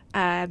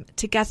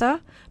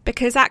together,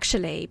 because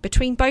actually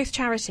between both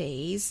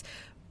charities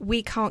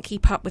we can't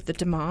keep up with the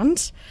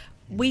demand.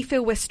 We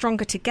feel we're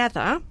stronger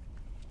together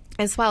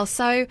as well.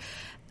 So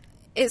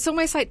it's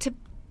almost like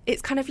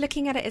it's kind of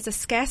looking at it as a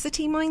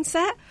scarcity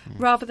mindset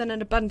rather than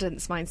an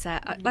abundance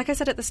mindset. Like I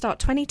said at the start,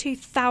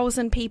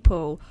 22,000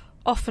 people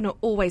often or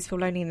always feel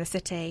lonely in the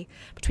city.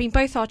 Between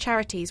both our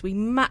charities, we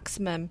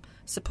maximum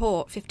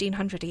support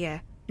 1,500 a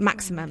year,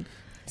 maximum.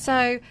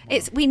 So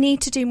we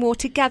need to do more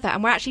together,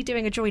 and we're actually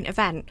doing a joint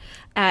event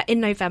in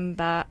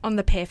November on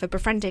the pier for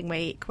Befriending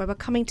Week, where we're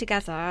coming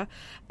together.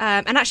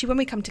 And actually, when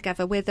we come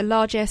together, we're the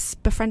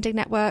largest befriending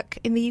network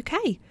in the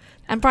UK.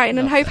 And Brighton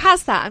and Hove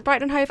has that. And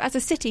Brighton and Hove as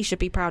a city should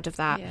be proud of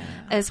that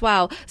as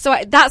well. So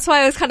that's why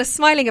I was kind of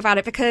smiling about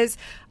it, because,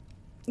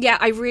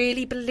 I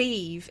really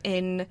believe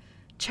in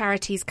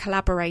charities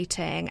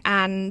collaborating,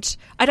 and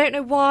I don't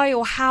know why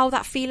or how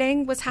that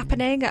feeling was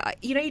happening.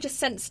 You just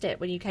sensed it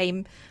when you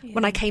came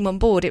when I came on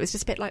board. It was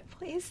just a bit like,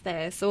 what is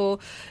this? Or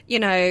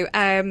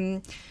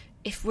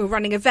if we're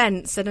running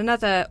events and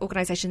another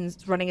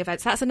organisation's running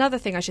events, that's another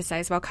thing I should say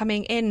as well.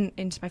 Coming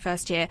into my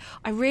first year,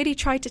 I really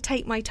tried to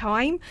take my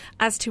time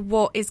as to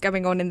what is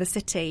going on in the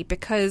city,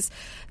 because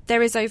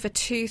there is over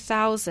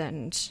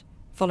 2,000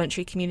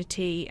 voluntary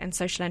community and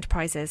social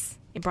enterprises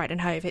in Brighton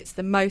and Hove. It's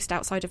the most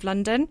outside of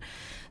London.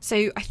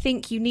 So I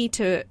think you need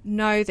to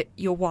know that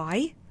your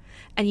why,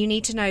 and you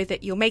need to know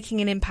that you're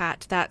making an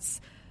impact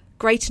that's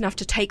great enough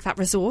to take that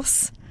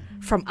resource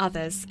from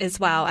others as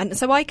well. And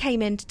so I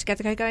came into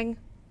Together Go going,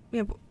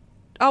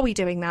 are we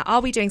doing that?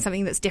 Are we doing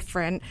something that's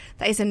different,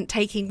 that isn't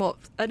taking what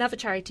another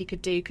charity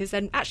could do? Because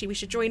then actually we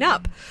should join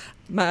up.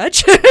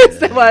 Merge is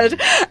the word.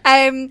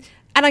 And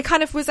I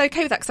kind of was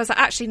okay with that, because I was like,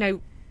 actually,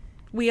 no,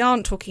 we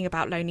aren't talking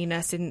about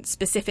loneliness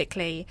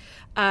specifically.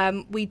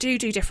 We do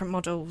different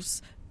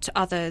models to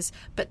others,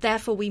 but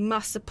therefore we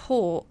must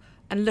support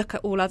and look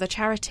at all other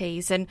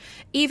charities, and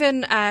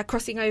even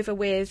crossing over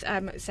with,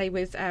 say,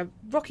 with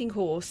Rocking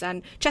Horse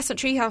and Chestnut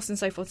Treehouse and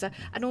so forth,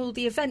 and all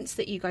the events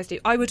that you guys do.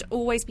 I would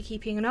always be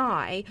keeping an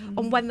eye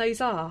on when those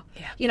are.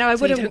 Yeah. I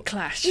wouldn't. You don't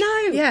clash. No.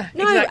 Yeah.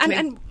 No.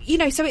 Exactly.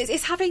 And so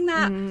it's having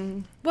that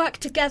work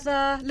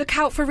together, look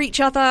out for each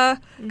other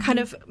kind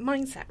of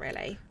mindset.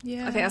 Really.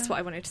 Yeah. I think that's what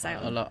I wanted to say.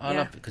 I love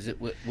it, because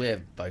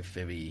we're both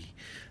very,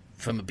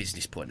 from a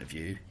business point of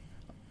view,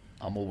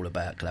 I'm all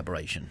about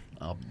collaboration.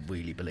 I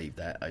really believe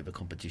that over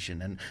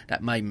competition, and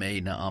that may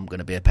mean that I'm going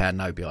to be a pound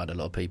no behind a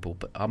lot of people,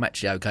 but I'm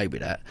actually okay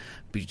with that,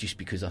 just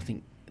because I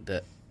think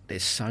that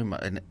there's so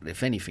much, and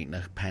if anything,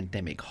 the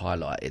pandemic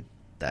highlighted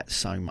that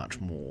so much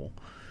more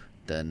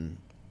than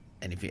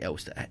anything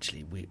else, that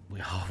actually we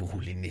are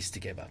all in this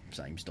together.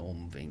 Same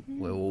storm thing,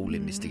 we're all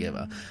in this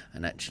together,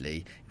 and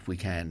actually if we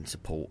can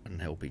support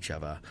and help each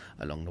other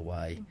along the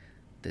way,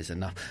 there's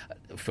enough.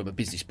 From a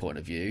business point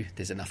of view,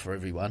 there's enough for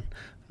everyone.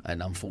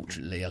 And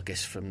unfortunately, I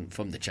guess from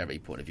the charity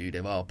point of view,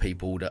 there are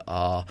people that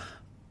are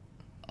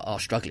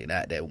struggling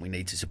out there, and we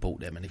need to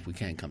support them. And if we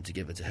can come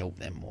together to help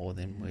them more,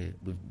 then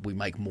we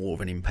make more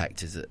of an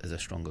impact as a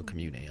stronger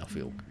community, I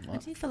feel. I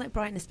do feel like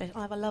Brighton, especially,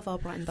 I love our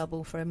Brighton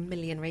bubble for a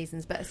million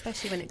reasons, but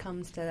especially when it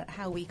comes to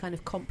how we kind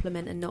of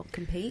complement and not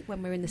compete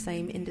when we're in the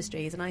same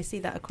industries. And I see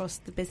that across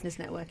the business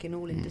network in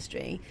all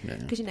industry.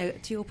 Because,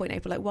 to your point,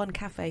 April, like one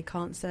cafe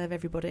can't serve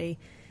everybody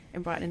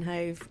in Brighton and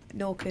Hove,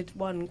 nor could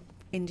one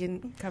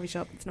Indian curry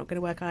shop. It's not going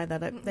to work either.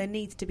 Like, there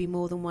needs to be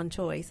more than one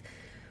choice.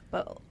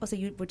 But also,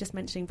 you were just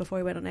mentioning before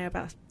we went on air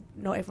about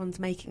not everyone's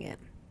making it.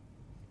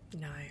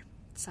 No,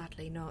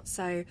 sadly not.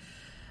 So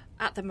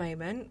at the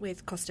moment,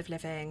 with cost of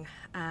living,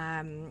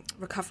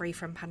 recovery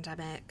from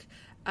pandemic,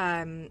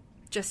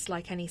 just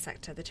like any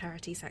sector, the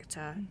charity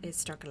sector is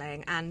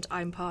struggling. And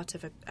I'm part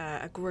of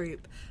a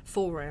group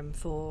forum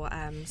for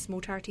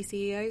small charity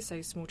CEOs.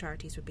 So small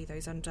charities would be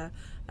those under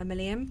 $1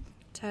 million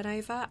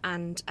turnover,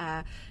 and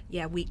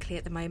weekly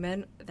at the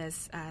moment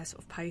there's sort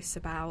of posts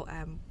about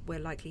we're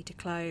likely to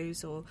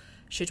close, or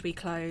should we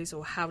close,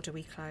 or how do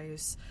we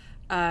close.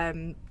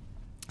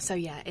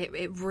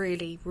 It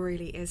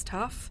really is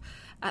tough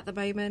at the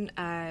moment.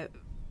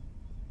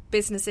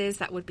 Businesses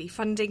that would be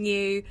funding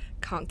you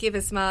can't give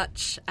as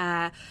much,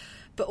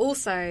 but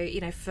also,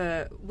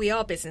 we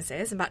are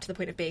businesses, and back to the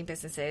point of being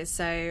businesses.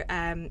 So,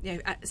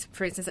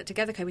 for instance, at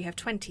Together Co, we have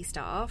 20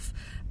 staff,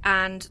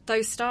 and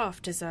those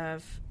staff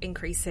deserve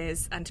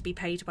increases and to be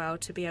paid well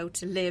to be able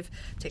to live,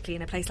 particularly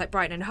in a place like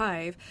Brighton and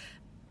Hove.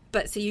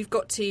 But so you've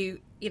got to,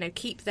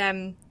 keep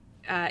them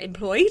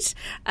employed,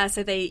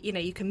 so they,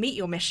 you can meet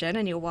your mission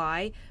and your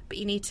why, but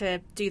you need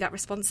to do that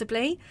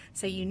responsibly.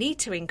 So you need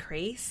to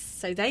increase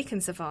so they can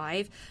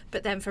survive.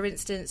 But then, for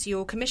instance,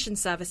 your commission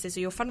services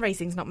or your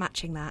fundraising's not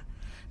matching that.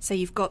 So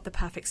you've got the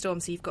perfect storm.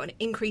 So you've got an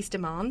increased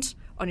demand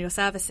on your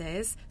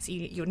services, so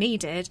you're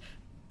needed,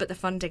 but the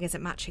funding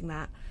isn't matching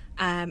that.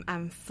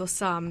 And for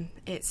some,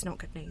 it's not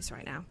good news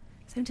right now.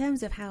 So in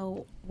terms of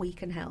how we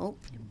can help,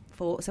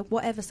 so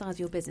whatever size of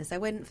your business, so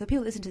for the people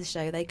that listen to the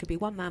show, they could be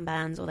one-man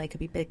bands, or they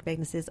could be big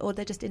businesses, or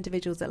they're just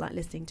individuals that like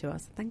listening to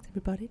us. Thanks,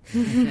 everybody.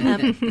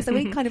 So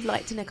we kind of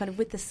like to know, kind of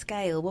with the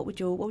scale, what would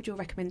your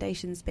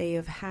recommendations be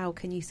of how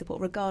can you support,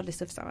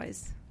 regardless of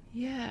size?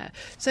 Yeah.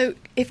 So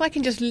if I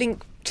can just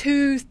link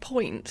 2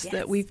 points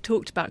that we've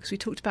talked about, because we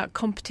talked about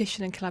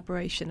competition and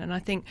collaboration, and I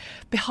think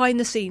behind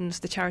the scenes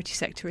the charity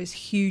sector is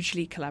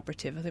hugely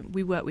collaborative. I think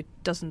we work with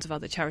dozens of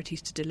other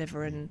charities to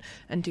deliver and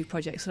do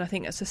projects, and I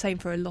think that's the same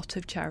for a lot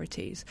of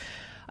charities.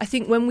 I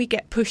think when we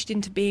get pushed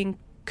into being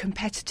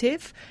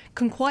competitive,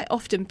 can quite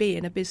often be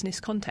in a business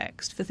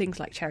context for things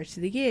like Charity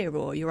of the Year,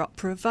 or you're up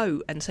for a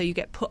vote, and so you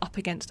get put up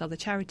against other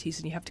charities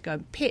and you have to go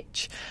and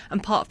pitch,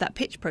 and part of that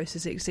pitch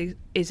process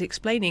is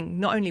explaining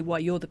not only why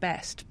you're the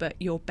best, but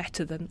you're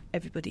better than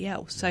everybody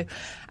else. So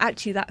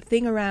actually that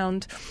thing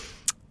around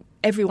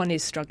everyone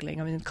is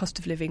struggling. I mean, the cost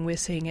of living, we're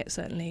seeing it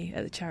certainly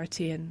at the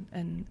charity,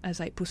 and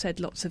as April said,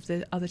 lots of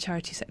the other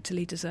charity sector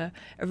leaders are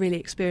really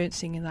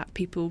experiencing in that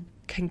people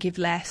can give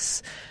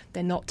less.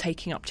 They're not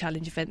taking up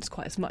challenge events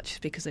quite as much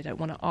because they don't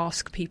want to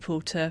ask people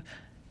to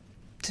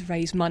to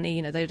raise money.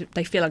 You know,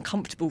 they feel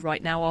uncomfortable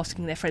right now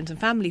asking their friends and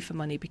family for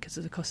money because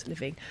of the cost of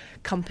living.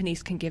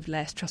 Companies can give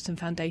less. Trusts and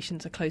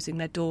foundations are closing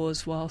their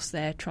doors whilst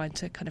they're trying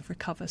to kind of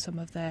recover some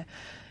of their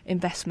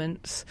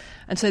investments,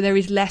 and so there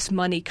is less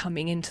money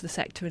coming into the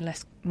sector and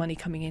less money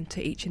coming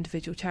into each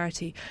individual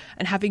charity.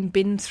 And having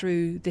been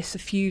through this a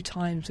few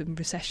times in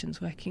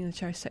recessions, working in the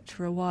charity sector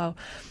for a while,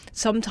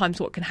 sometimes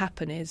what can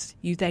happen is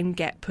you then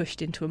get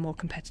pushed into a more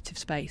competitive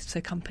space.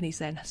 So companies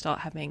then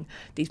start having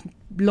these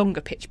longer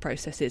pitch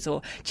processes,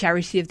 or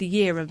charity of the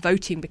year, and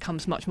voting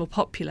becomes much more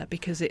popular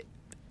because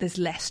there's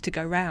less to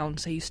go round,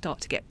 so you start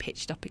to get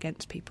pitched up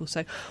against people.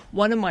 So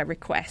one of my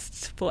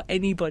requests for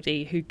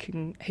anybody who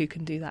can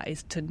do that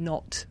is to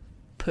not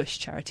push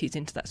charities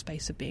into that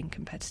space of being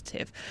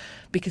competitive,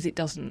 because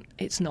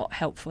it's not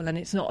helpful, and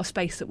it's not a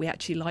space that we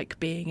actually like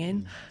being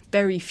in.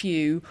 Very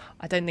few,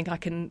 I don't think I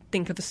can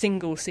think of a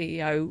single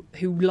CEO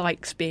who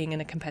likes being in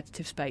a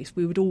competitive space.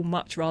 We would all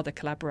much rather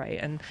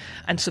collaborate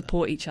and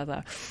support each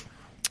other.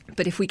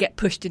 But if we get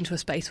pushed into a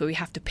space where we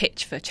have to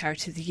pitch for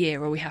Charity of the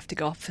Year, or we have to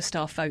go off for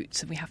staff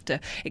votes, and we have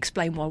to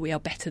explain why we are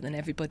better than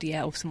everybody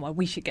else and why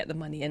we should get the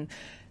money and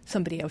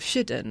somebody else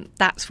shouldn't,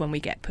 that's when we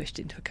get pushed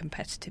into a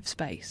competitive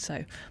space.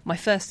 So my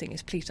first thing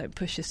is, please don't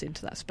push us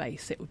into that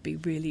space. It would be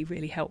really,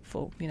 really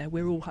helpful. You know,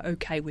 we're all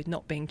okay with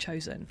not being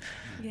chosen.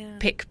 Yeah.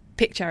 Pick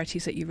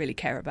charities that you really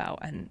care about,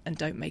 and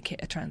don't make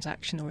it a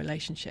transactional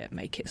relationship.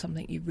 Make it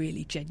something you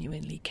really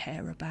genuinely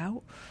care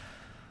about.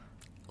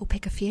 Or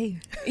pick a few.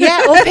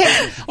 Yeah,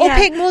 or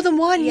pick more than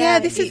one. Yeah,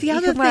 this is the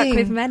other thing. You can work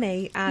with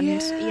many,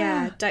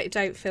 and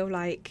don't feel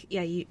like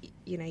you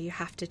know you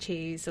have to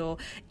choose. Or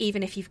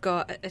even if you've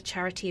got a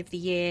charity of the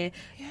year,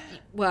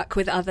 work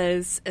with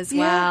others as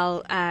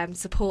well.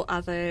 Support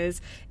others.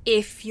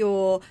 If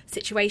your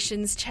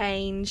situations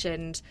change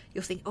and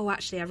you'll think, oh,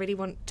 actually, I really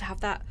want to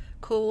have that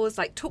cause,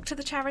 like, talk to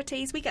the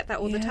charities. We get that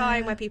all the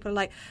time, where people are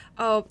like,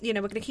 oh, you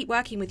know, we're going to keep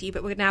working with you,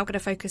 but we're now going to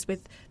focus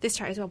with this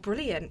charity as well.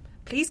 Brilliant,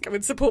 please go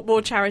and support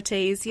more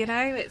charities. You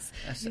know,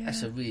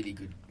 that's a really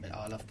good,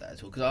 I love that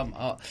as well,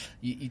 because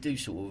you do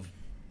sort of,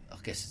 I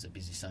guess as a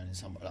business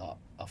owner,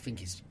 I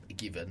think it's a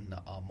given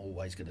that I'm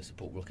always going to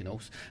support Rocking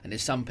Horse. And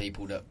there's some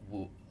people that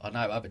I know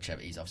other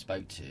charities I've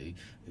spoke to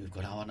who've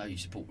gone, oh, I know you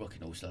support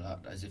Rocking Horse,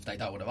 as if they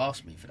don't want to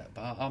ask me for that,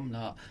 but I'm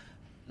not.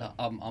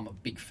 I'm a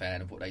big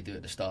fan of what they do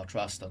at the Star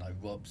Trust. I know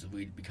Rob's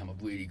become a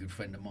really good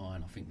friend of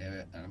mine. I think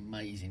they're an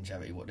amazing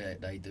charity, what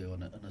they do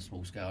on a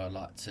small scale. I'd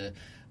like to,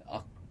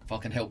 if I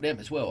can help them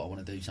as well, I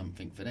want to do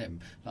something for them.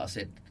 Like I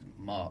said,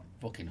 my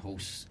Rocking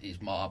Horse is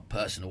my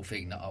personal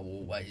thing that I will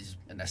always,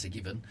 and that's a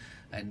given.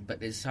 But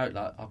there's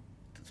I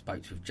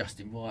spoke to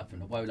Justin Wright from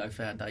the Wolo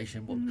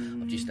Foundation.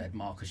 I've just had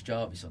Marcus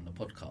Jarvis on the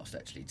podcast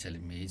actually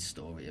telling me his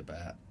story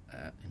about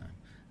how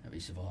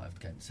he survived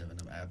cancer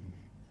and how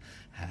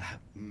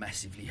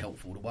massively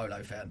helpful the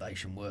Wolo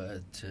Foundation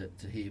were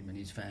to him and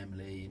his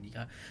family.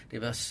 And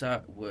we're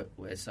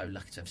so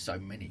lucky to have so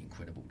many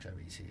incredible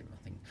charities here. And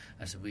I think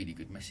that's a really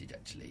good message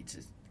actually to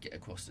get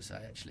across, to say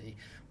actually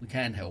we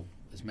can help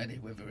as many,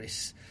 whether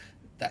it's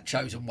that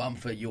chosen one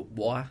for your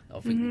why. I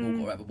think we've all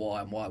got to have a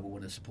why and why we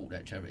want to support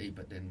that charity,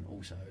 but then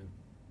also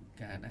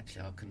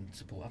I can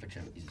support other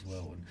charities as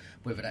well, and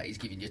whether that is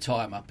giving your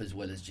time up as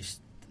well as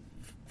just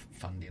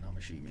funding, I'm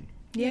assuming.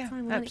 Yeah,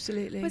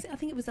 absolutely. I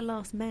think it was the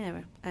last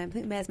mayor. I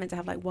think the mayor's meant to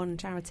have like one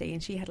charity,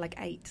 and she had like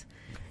 8,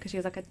 because she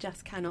was like, I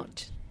just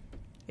cannot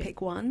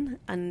pick one,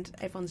 and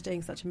everyone's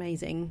doing such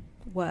amazing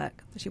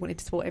work that she wanted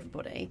to support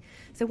everybody.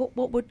 So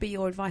what would be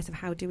your advice of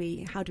how do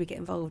we get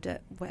involved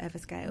at whatever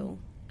scale?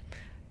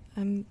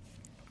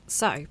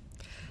 So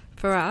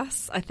for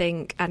us, I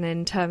think, and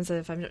in terms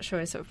of, I'm not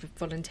sure, sort of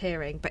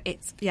volunteering, but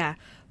it's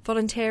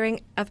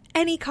volunteering of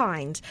any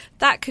kind.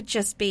 That could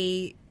just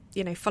be,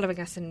 you know, following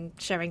us and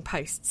sharing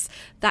posts.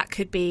 That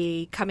could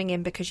be coming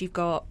in because you've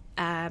got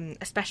a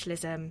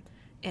specialism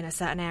in a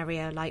certain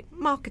area like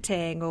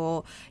marketing,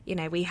 or, you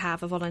know, we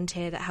have a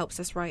volunteer that helps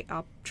us write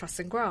our trusts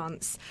and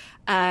grants.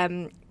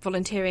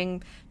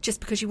 Volunteering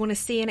just because you want to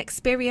see and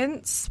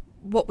experience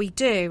what we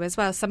do as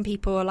well. Some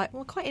people are like,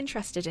 well, quite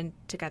interested in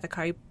Together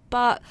Co,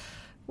 but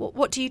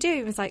what do you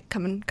do? It's like,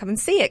 come and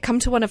see it. Come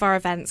to one of our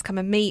events. Come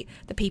and meet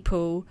the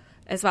people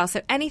as well.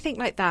 So anything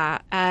like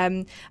that.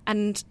 And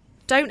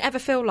don't ever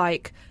feel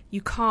like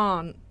you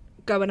can't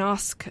go and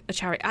ask a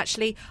charity,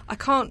 actually, I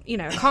can't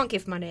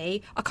give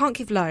money, I can't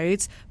give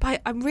loads, but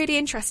I'm really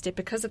interested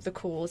because of the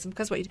cause and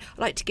because what I'd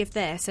like to give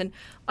this. And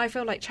I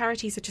feel like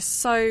charities are just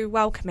so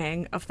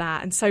welcoming of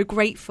that and so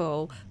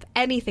grateful for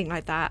anything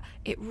like that.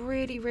 It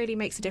really, really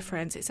makes a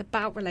difference. It's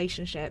about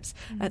relationships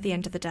at the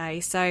end of the day.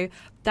 So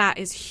that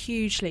is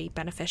hugely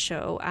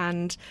beneficial.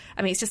 And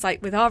I mean, it's just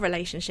like with our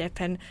relationship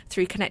and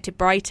through Connected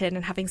Brighton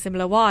and having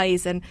similar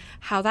whys, and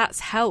how that's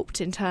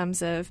helped in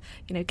terms of,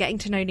 you know, getting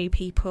to know new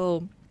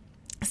people,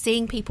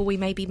 seeing people we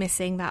may be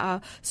missing that are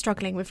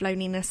struggling with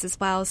loneliness as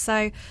well.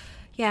 So,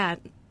 yeah,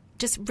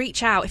 just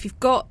reach out. If you've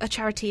got a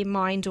charity in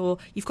mind or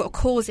you've got a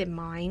cause in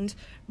mind,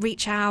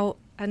 reach out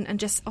and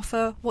just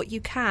offer what you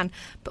can.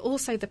 But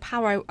also the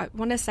power, I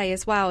want to say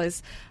as well,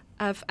 is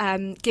of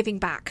giving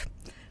back.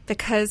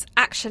 because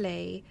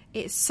actually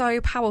it's so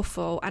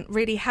powerful and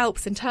really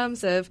helps in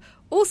terms of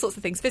all sorts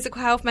of things: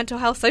 physical health, mental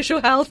health, social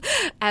health,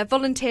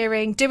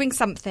 volunteering, doing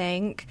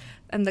something.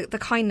 And the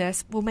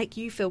kindness will make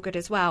you feel good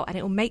as well, and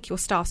it will make your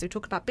staff. So we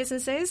talk about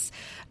businesses.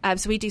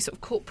 So we do sort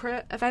of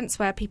corporate events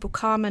where people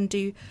come and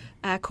do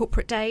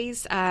corporate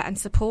days and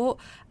support,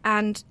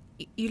 and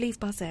you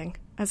leave buzzing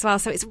as well.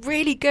 So it's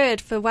really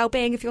good for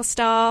well-being of your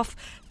staff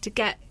to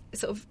get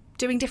sort of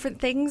doing different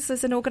things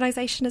as an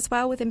organisation as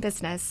well within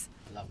business.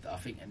 I love that. I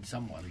think, and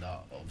someone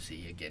that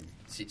obviously again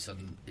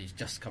he's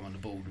just come on the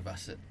board with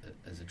us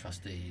as a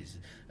trustee, is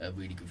a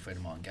really good friend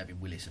of mine, Gavin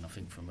Willis, and I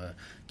think from a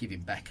giving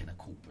back and a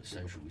corporate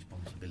social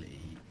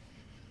responsibility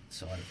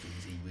side of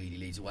things, he really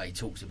leads the way. He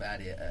talks about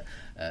it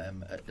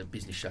at the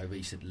business show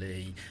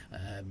recently.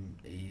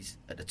 He's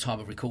at the time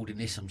of recording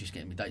this, I'm just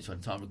getting the dates right.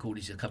 The time of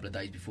recording is a couple of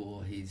days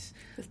before his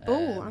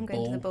ball. I'm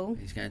going to the ball.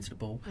 He's going to the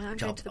ball.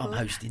 I'm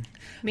hosting.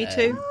 Me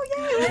too. Oh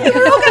yeah,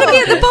 we're all going to be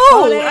at the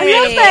ball. I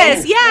love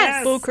this.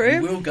 Yes, ball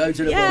crew. We will go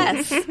to the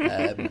yes.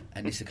 ball.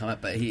 And this will come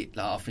up, but I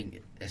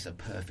think it's a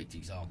perfect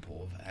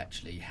example of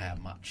actually how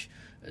much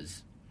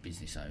as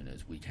business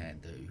owners we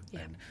can do,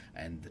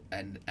 and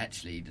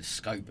actually the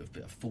scope of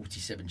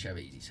 47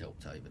 charities he's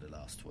helped over the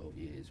last 12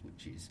 years,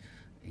 which is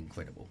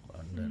incredible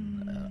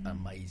and an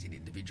amazing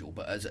individual,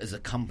 but as a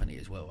company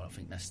as well. I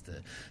think that's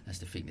the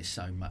thing. There's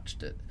so much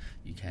that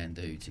you can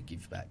do to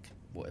give back,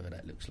 whatever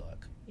that looks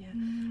like. Yeah.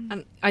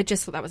 And I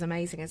just thought that was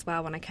amazing as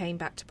well when I came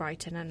back to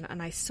Brighton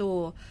and I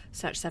saw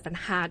Search 7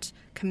 had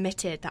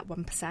committed that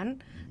 1%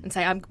 and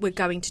say we're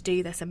going to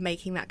do this and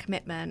making that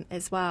commitment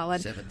as well.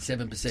 And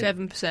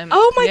 7%.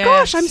 Oh my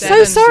gosh, I'm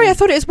so sorry. I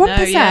thought it was 1%.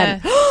 No,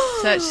 yeah.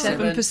 Search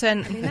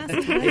 7%. I mean,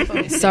 that's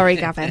terrible. Sorry,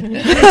 Gavin.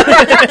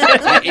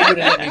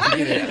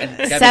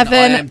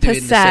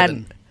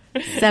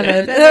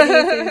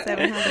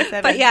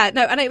 7%. But yeah,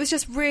 no, and it was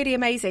just really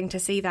amazing to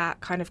see that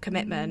kind of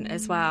commitment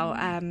as well.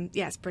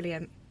 Yeah, it's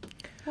brilliant.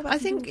 I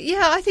think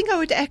I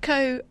would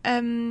echo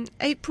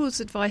April's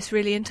advice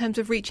really in terms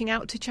of reaching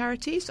out to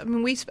charities. I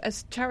mean, we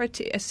as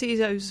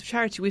CEOs of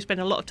charity, we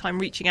spend a lot of time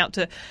reaching out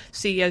to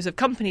CEOs of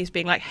companies,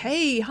 being like,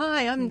 "Hey,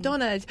 hi, I'm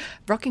Donna,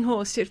 Rocking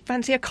Horse.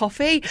 Fancy a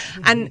coffee?"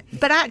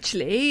 But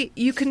actually,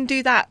 you can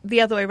do that the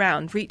other way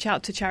around. Reach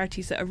out to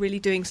charities that are really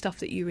doing stuff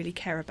that you really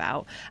care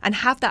about, and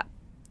have that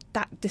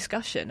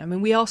discussion. I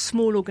mean, we are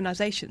small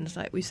organisations,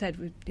 like we said,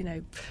 with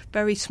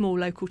very small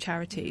local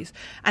charities,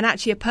 and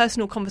actually a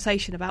personal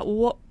conversation about,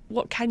 well,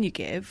 what can you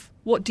give?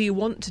 What do you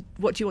want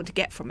to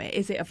get from it?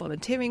 Is it a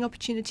volunteering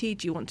opportunity?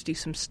 Do you want to do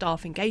some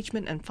staff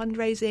engagement and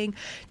fundraising?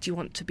 Do you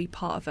want to be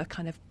part of a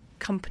kind of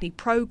company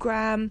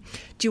program?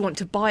 Do you want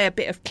to buy a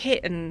bit of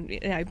kit and,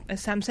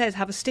 as Sam says,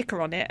 have a sticker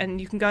on it, and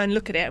you can go and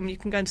look at it, and you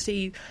can go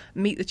and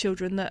meet the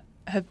children that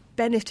have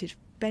benefited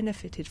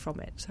from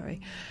it.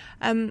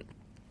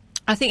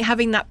 I think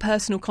having that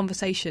personal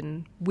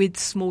conversation with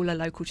smaller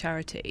local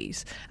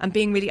charities and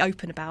being really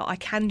open about, I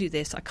can do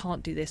this, I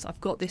can't do this, I've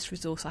got this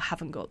resource, I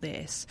haven't got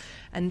this.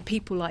 And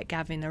people like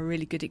Gavin are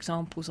really good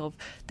examples of,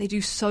 they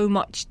do so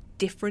much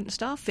different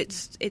stuff.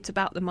 It's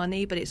about the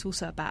money, but it's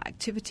also about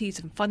activities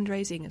and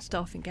fundraising and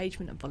staff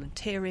engagement and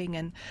volunteering.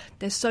 And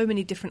there's so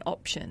many different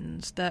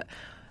options that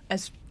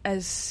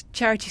as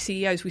charity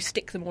CEOs, we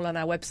stick them all on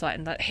our website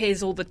and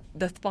here's all the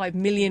 5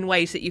 million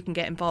ways that you can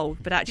get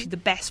involved. But actually the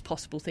best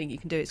possible thing you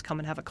can do is come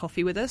and have a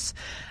coffee with us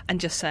and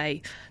just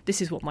say, this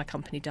is what my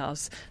company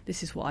does,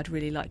 this is what I'd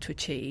really like to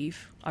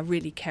achieve, I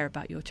really care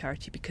about your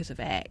charity because of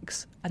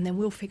X, and then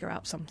we'll figure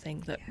out something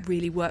that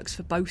really works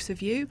for both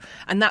of you.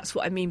 And that's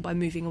what I mean by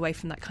moving away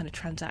from that kind of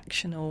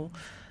transactional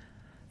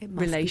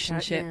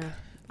relationship.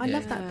 I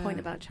love that point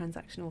about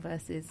transactional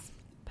versus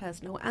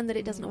personal, and that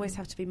it doesn't always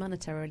have to be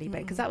monetarily,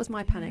 because that was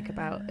my panic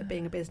about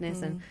being a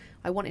business, and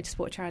I wanted to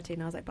support charity,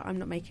 and I was like, but I'm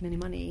not making any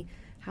money,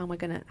 how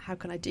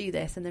can I do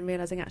this? And then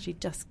realising actually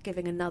just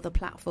giving another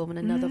platform and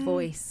another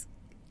voice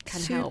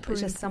can help.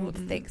 It's just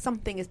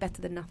something is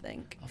better than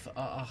nothing.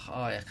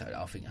 I echo that.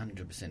 I think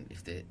 100%.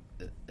 If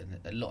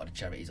a lot of the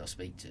charities I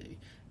speak to,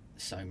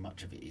 so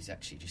much of it is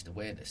actually just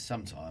awareness.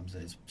 Sometimes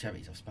there's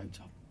charities I've spoken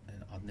to,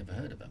 I've never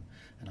heard of them,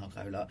 and I'll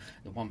go like,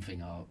 the one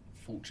thing I'm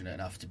fortunate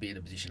enough to be in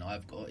a position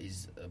I've got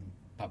is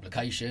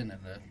publication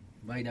and a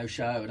radio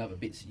show and other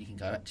bits that you can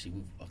go, actually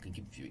I can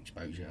give you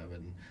exposure,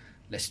 and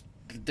let's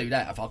do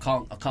that. If I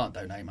can't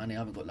donate money, I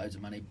haven't got loads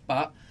of money,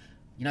 but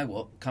you know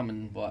what, come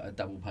and write a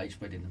double page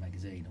spread in the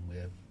magazine and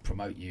we'll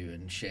promote you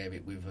and share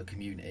it with a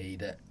community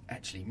that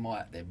actually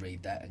might then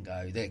read that and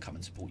go, they'll come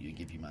and support you and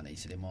give you money.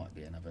 So there might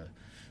be another.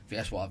 I think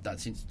that's what I've done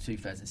since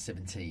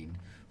 2017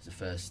 was the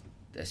first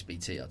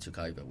SBT I took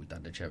over. We've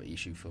done the charity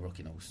issue for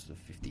Rocking Horse, the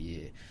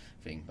 50-year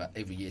thing, but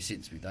every year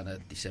since we've done a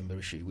December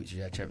issue, which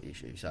is our charity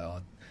issue.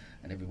 So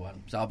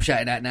I'm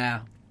shouting out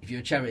now, if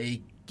you're a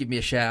charity, give me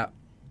a shout.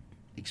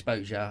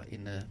 Exposure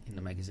in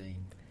the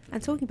magazine.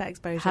 And talking about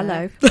exposure,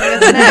 hello.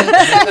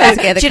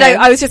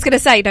 I was just going to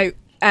say,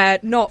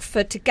 not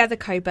for Together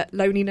Co, but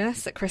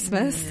loneliness at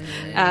Christmas.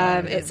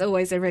 It's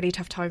always a really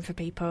tough time for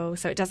people,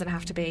 so it doesn't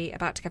have to be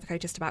about Together Co,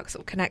 just about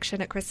sort of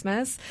connection at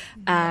Christmas,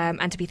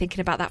 and to be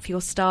thinking about that for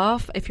your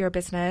staff if you're a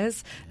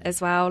business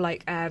as well.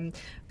 Like,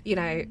 you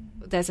know,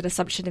 there's an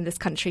assumption in this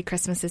country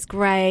Christmas is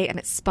great and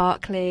it's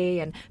sparkly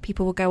and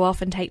people will go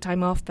off and take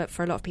time off, but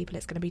for a lot of people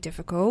it's going to be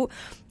difficult,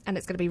 and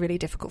it's going to be really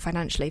difficult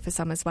financially for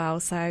some as well.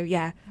 So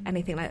yeah,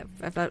 anything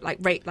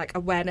like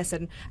awareness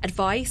and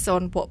advice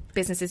on what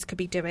businesses could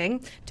be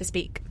doing to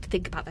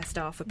think about their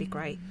staff would be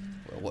great.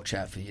 Well, watch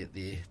out for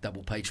the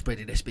double page spread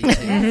in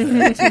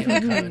SBT.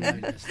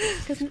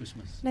 Because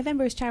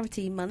November is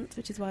charity month,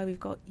 which is why we've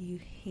got you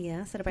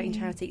here celebrating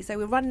charity. So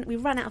we've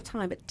run out of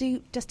time, but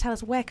do just tell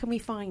us, where can we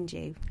find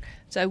you?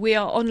 So we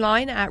are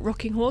online at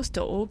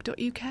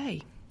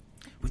rockinghorse.org.uk.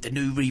 With the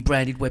new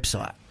rebranded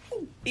website.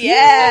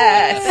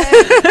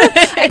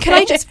 Yes. And can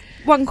I just,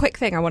 one quick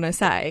thing I want to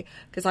say,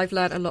 because I've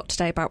learned a lot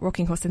today about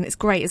Rocking Horse, and it's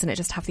great, isn't it,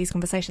 just to have these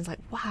conversations like,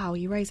 wow,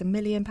 you raise £1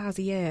 million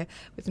a year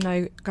with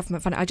no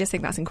government funding. I just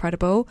think that's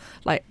incredible,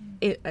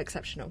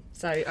 exceptional.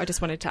 So I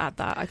just wanted to add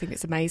that. I think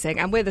it's amazing.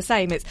 And we're the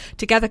same. It's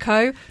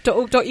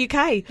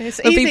togetherco.org.uk. It's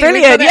It'll easy. be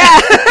brilliant.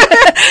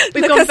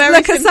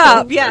 Look us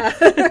up. Yeah.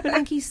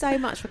 Thank you so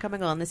much for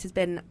coming on. This has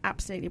been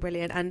absolutely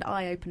brilliant and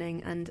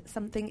eye-opening, and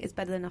something is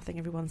better than nothing,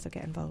 everyone, so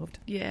get involved.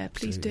 Yeah,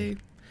 please Absolutely.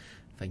 do.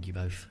 Thank you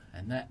both.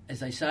 And that, as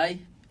they say,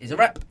 is a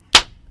wrap.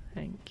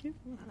 Thank you.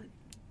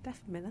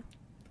 Definitely.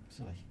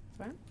 Sorry.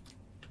 Right.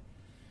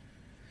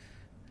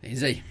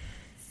 Easy.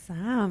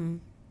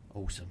 Sam.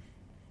 Awesome.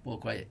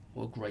 What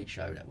a great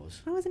show that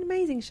was. That was an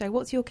amazing show.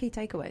 What's your key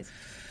takeaways?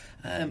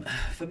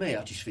 For me,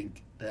 I just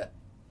think that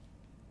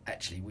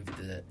actually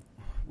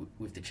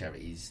with the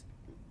charities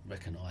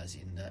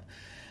recognising that.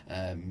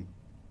 Oh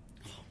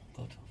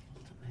God,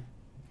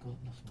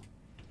 lost my.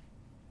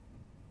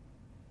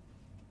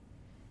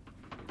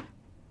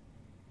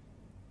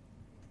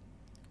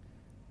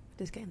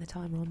 Just getting the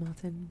timer on,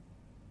 Martin.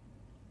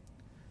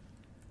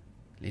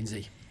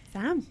 Lindsay,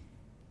 Sam.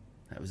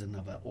 that was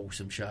another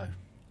awesome show.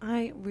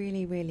 I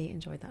really, really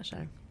enjoyed that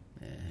show.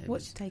 Yeah,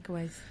 What's your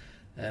takeaways?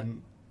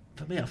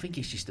 For me, I think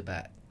it's just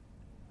about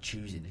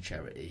choosing a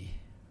charity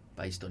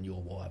based on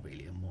your why,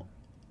 really, and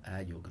how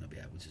you're going to be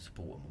able to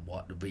support them, and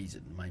what the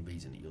main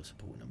reason that you're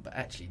supporting them. But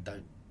actually,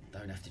 don't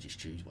have to just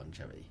choose one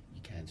charity.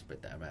 You can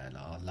spread that around.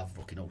 I love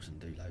Rocking Horse and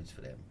do loads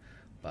for them,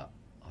 but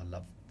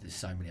there's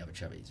so many other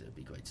charities that would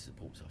be great to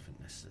support. So I think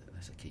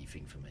that's a key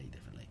thing for me,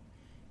 definitely.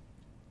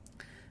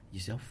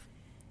 Yourself?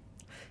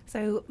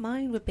 So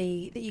mine would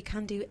be that you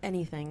can do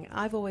anything.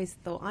 I always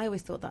thought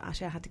that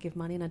actually I had to give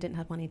money and I didn't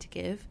have money to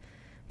give.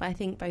 But I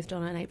think both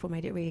Donna and April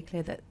made it really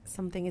clear that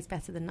something is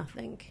better than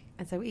nothing.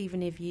 And so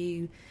even if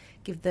you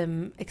give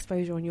them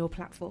exposure on your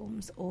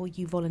platforms, or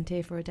you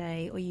volunteer for a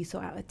day, or you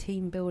sort out a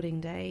team building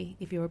day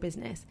if you're a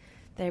business,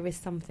 there is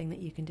something that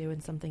you can do,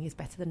 and something is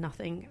better than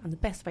nothing. And the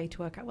best way to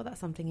work out what that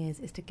something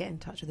is to get in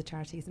touch with the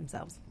charities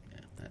themselves.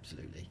 Yeah,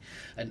 absolutely.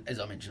 And as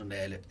I mentioned on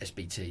there,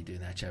 SBT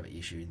doing our charity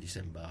issue in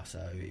December.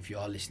 So if you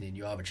are listening,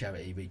 you are a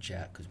charity, reach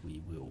out, because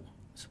we will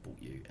support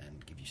you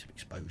and give you some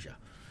exposure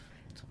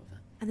on top of that.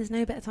 And there's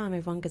no better time,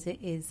 everyone, because it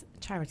is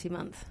Charity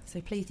Month.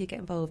 So please do get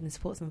involved and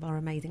support some of our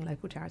amazing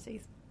local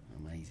charities.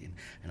 Amazing.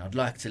 And I'd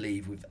like to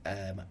leave with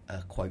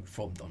a quote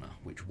from Donna,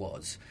 which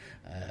was,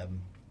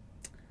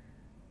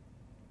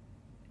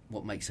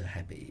 what makes her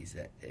happy is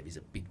that there is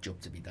a big job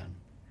to be done,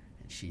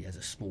 and she has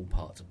a small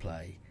part to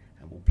play,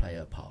 and will play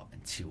her part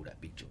until that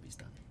big job is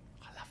done.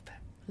 I love that.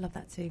 I love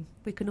that too.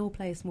 We can all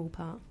play a small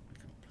part. We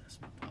can all play a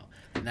small part.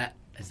 And that,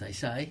 as they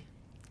say,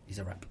 is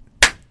a wrap.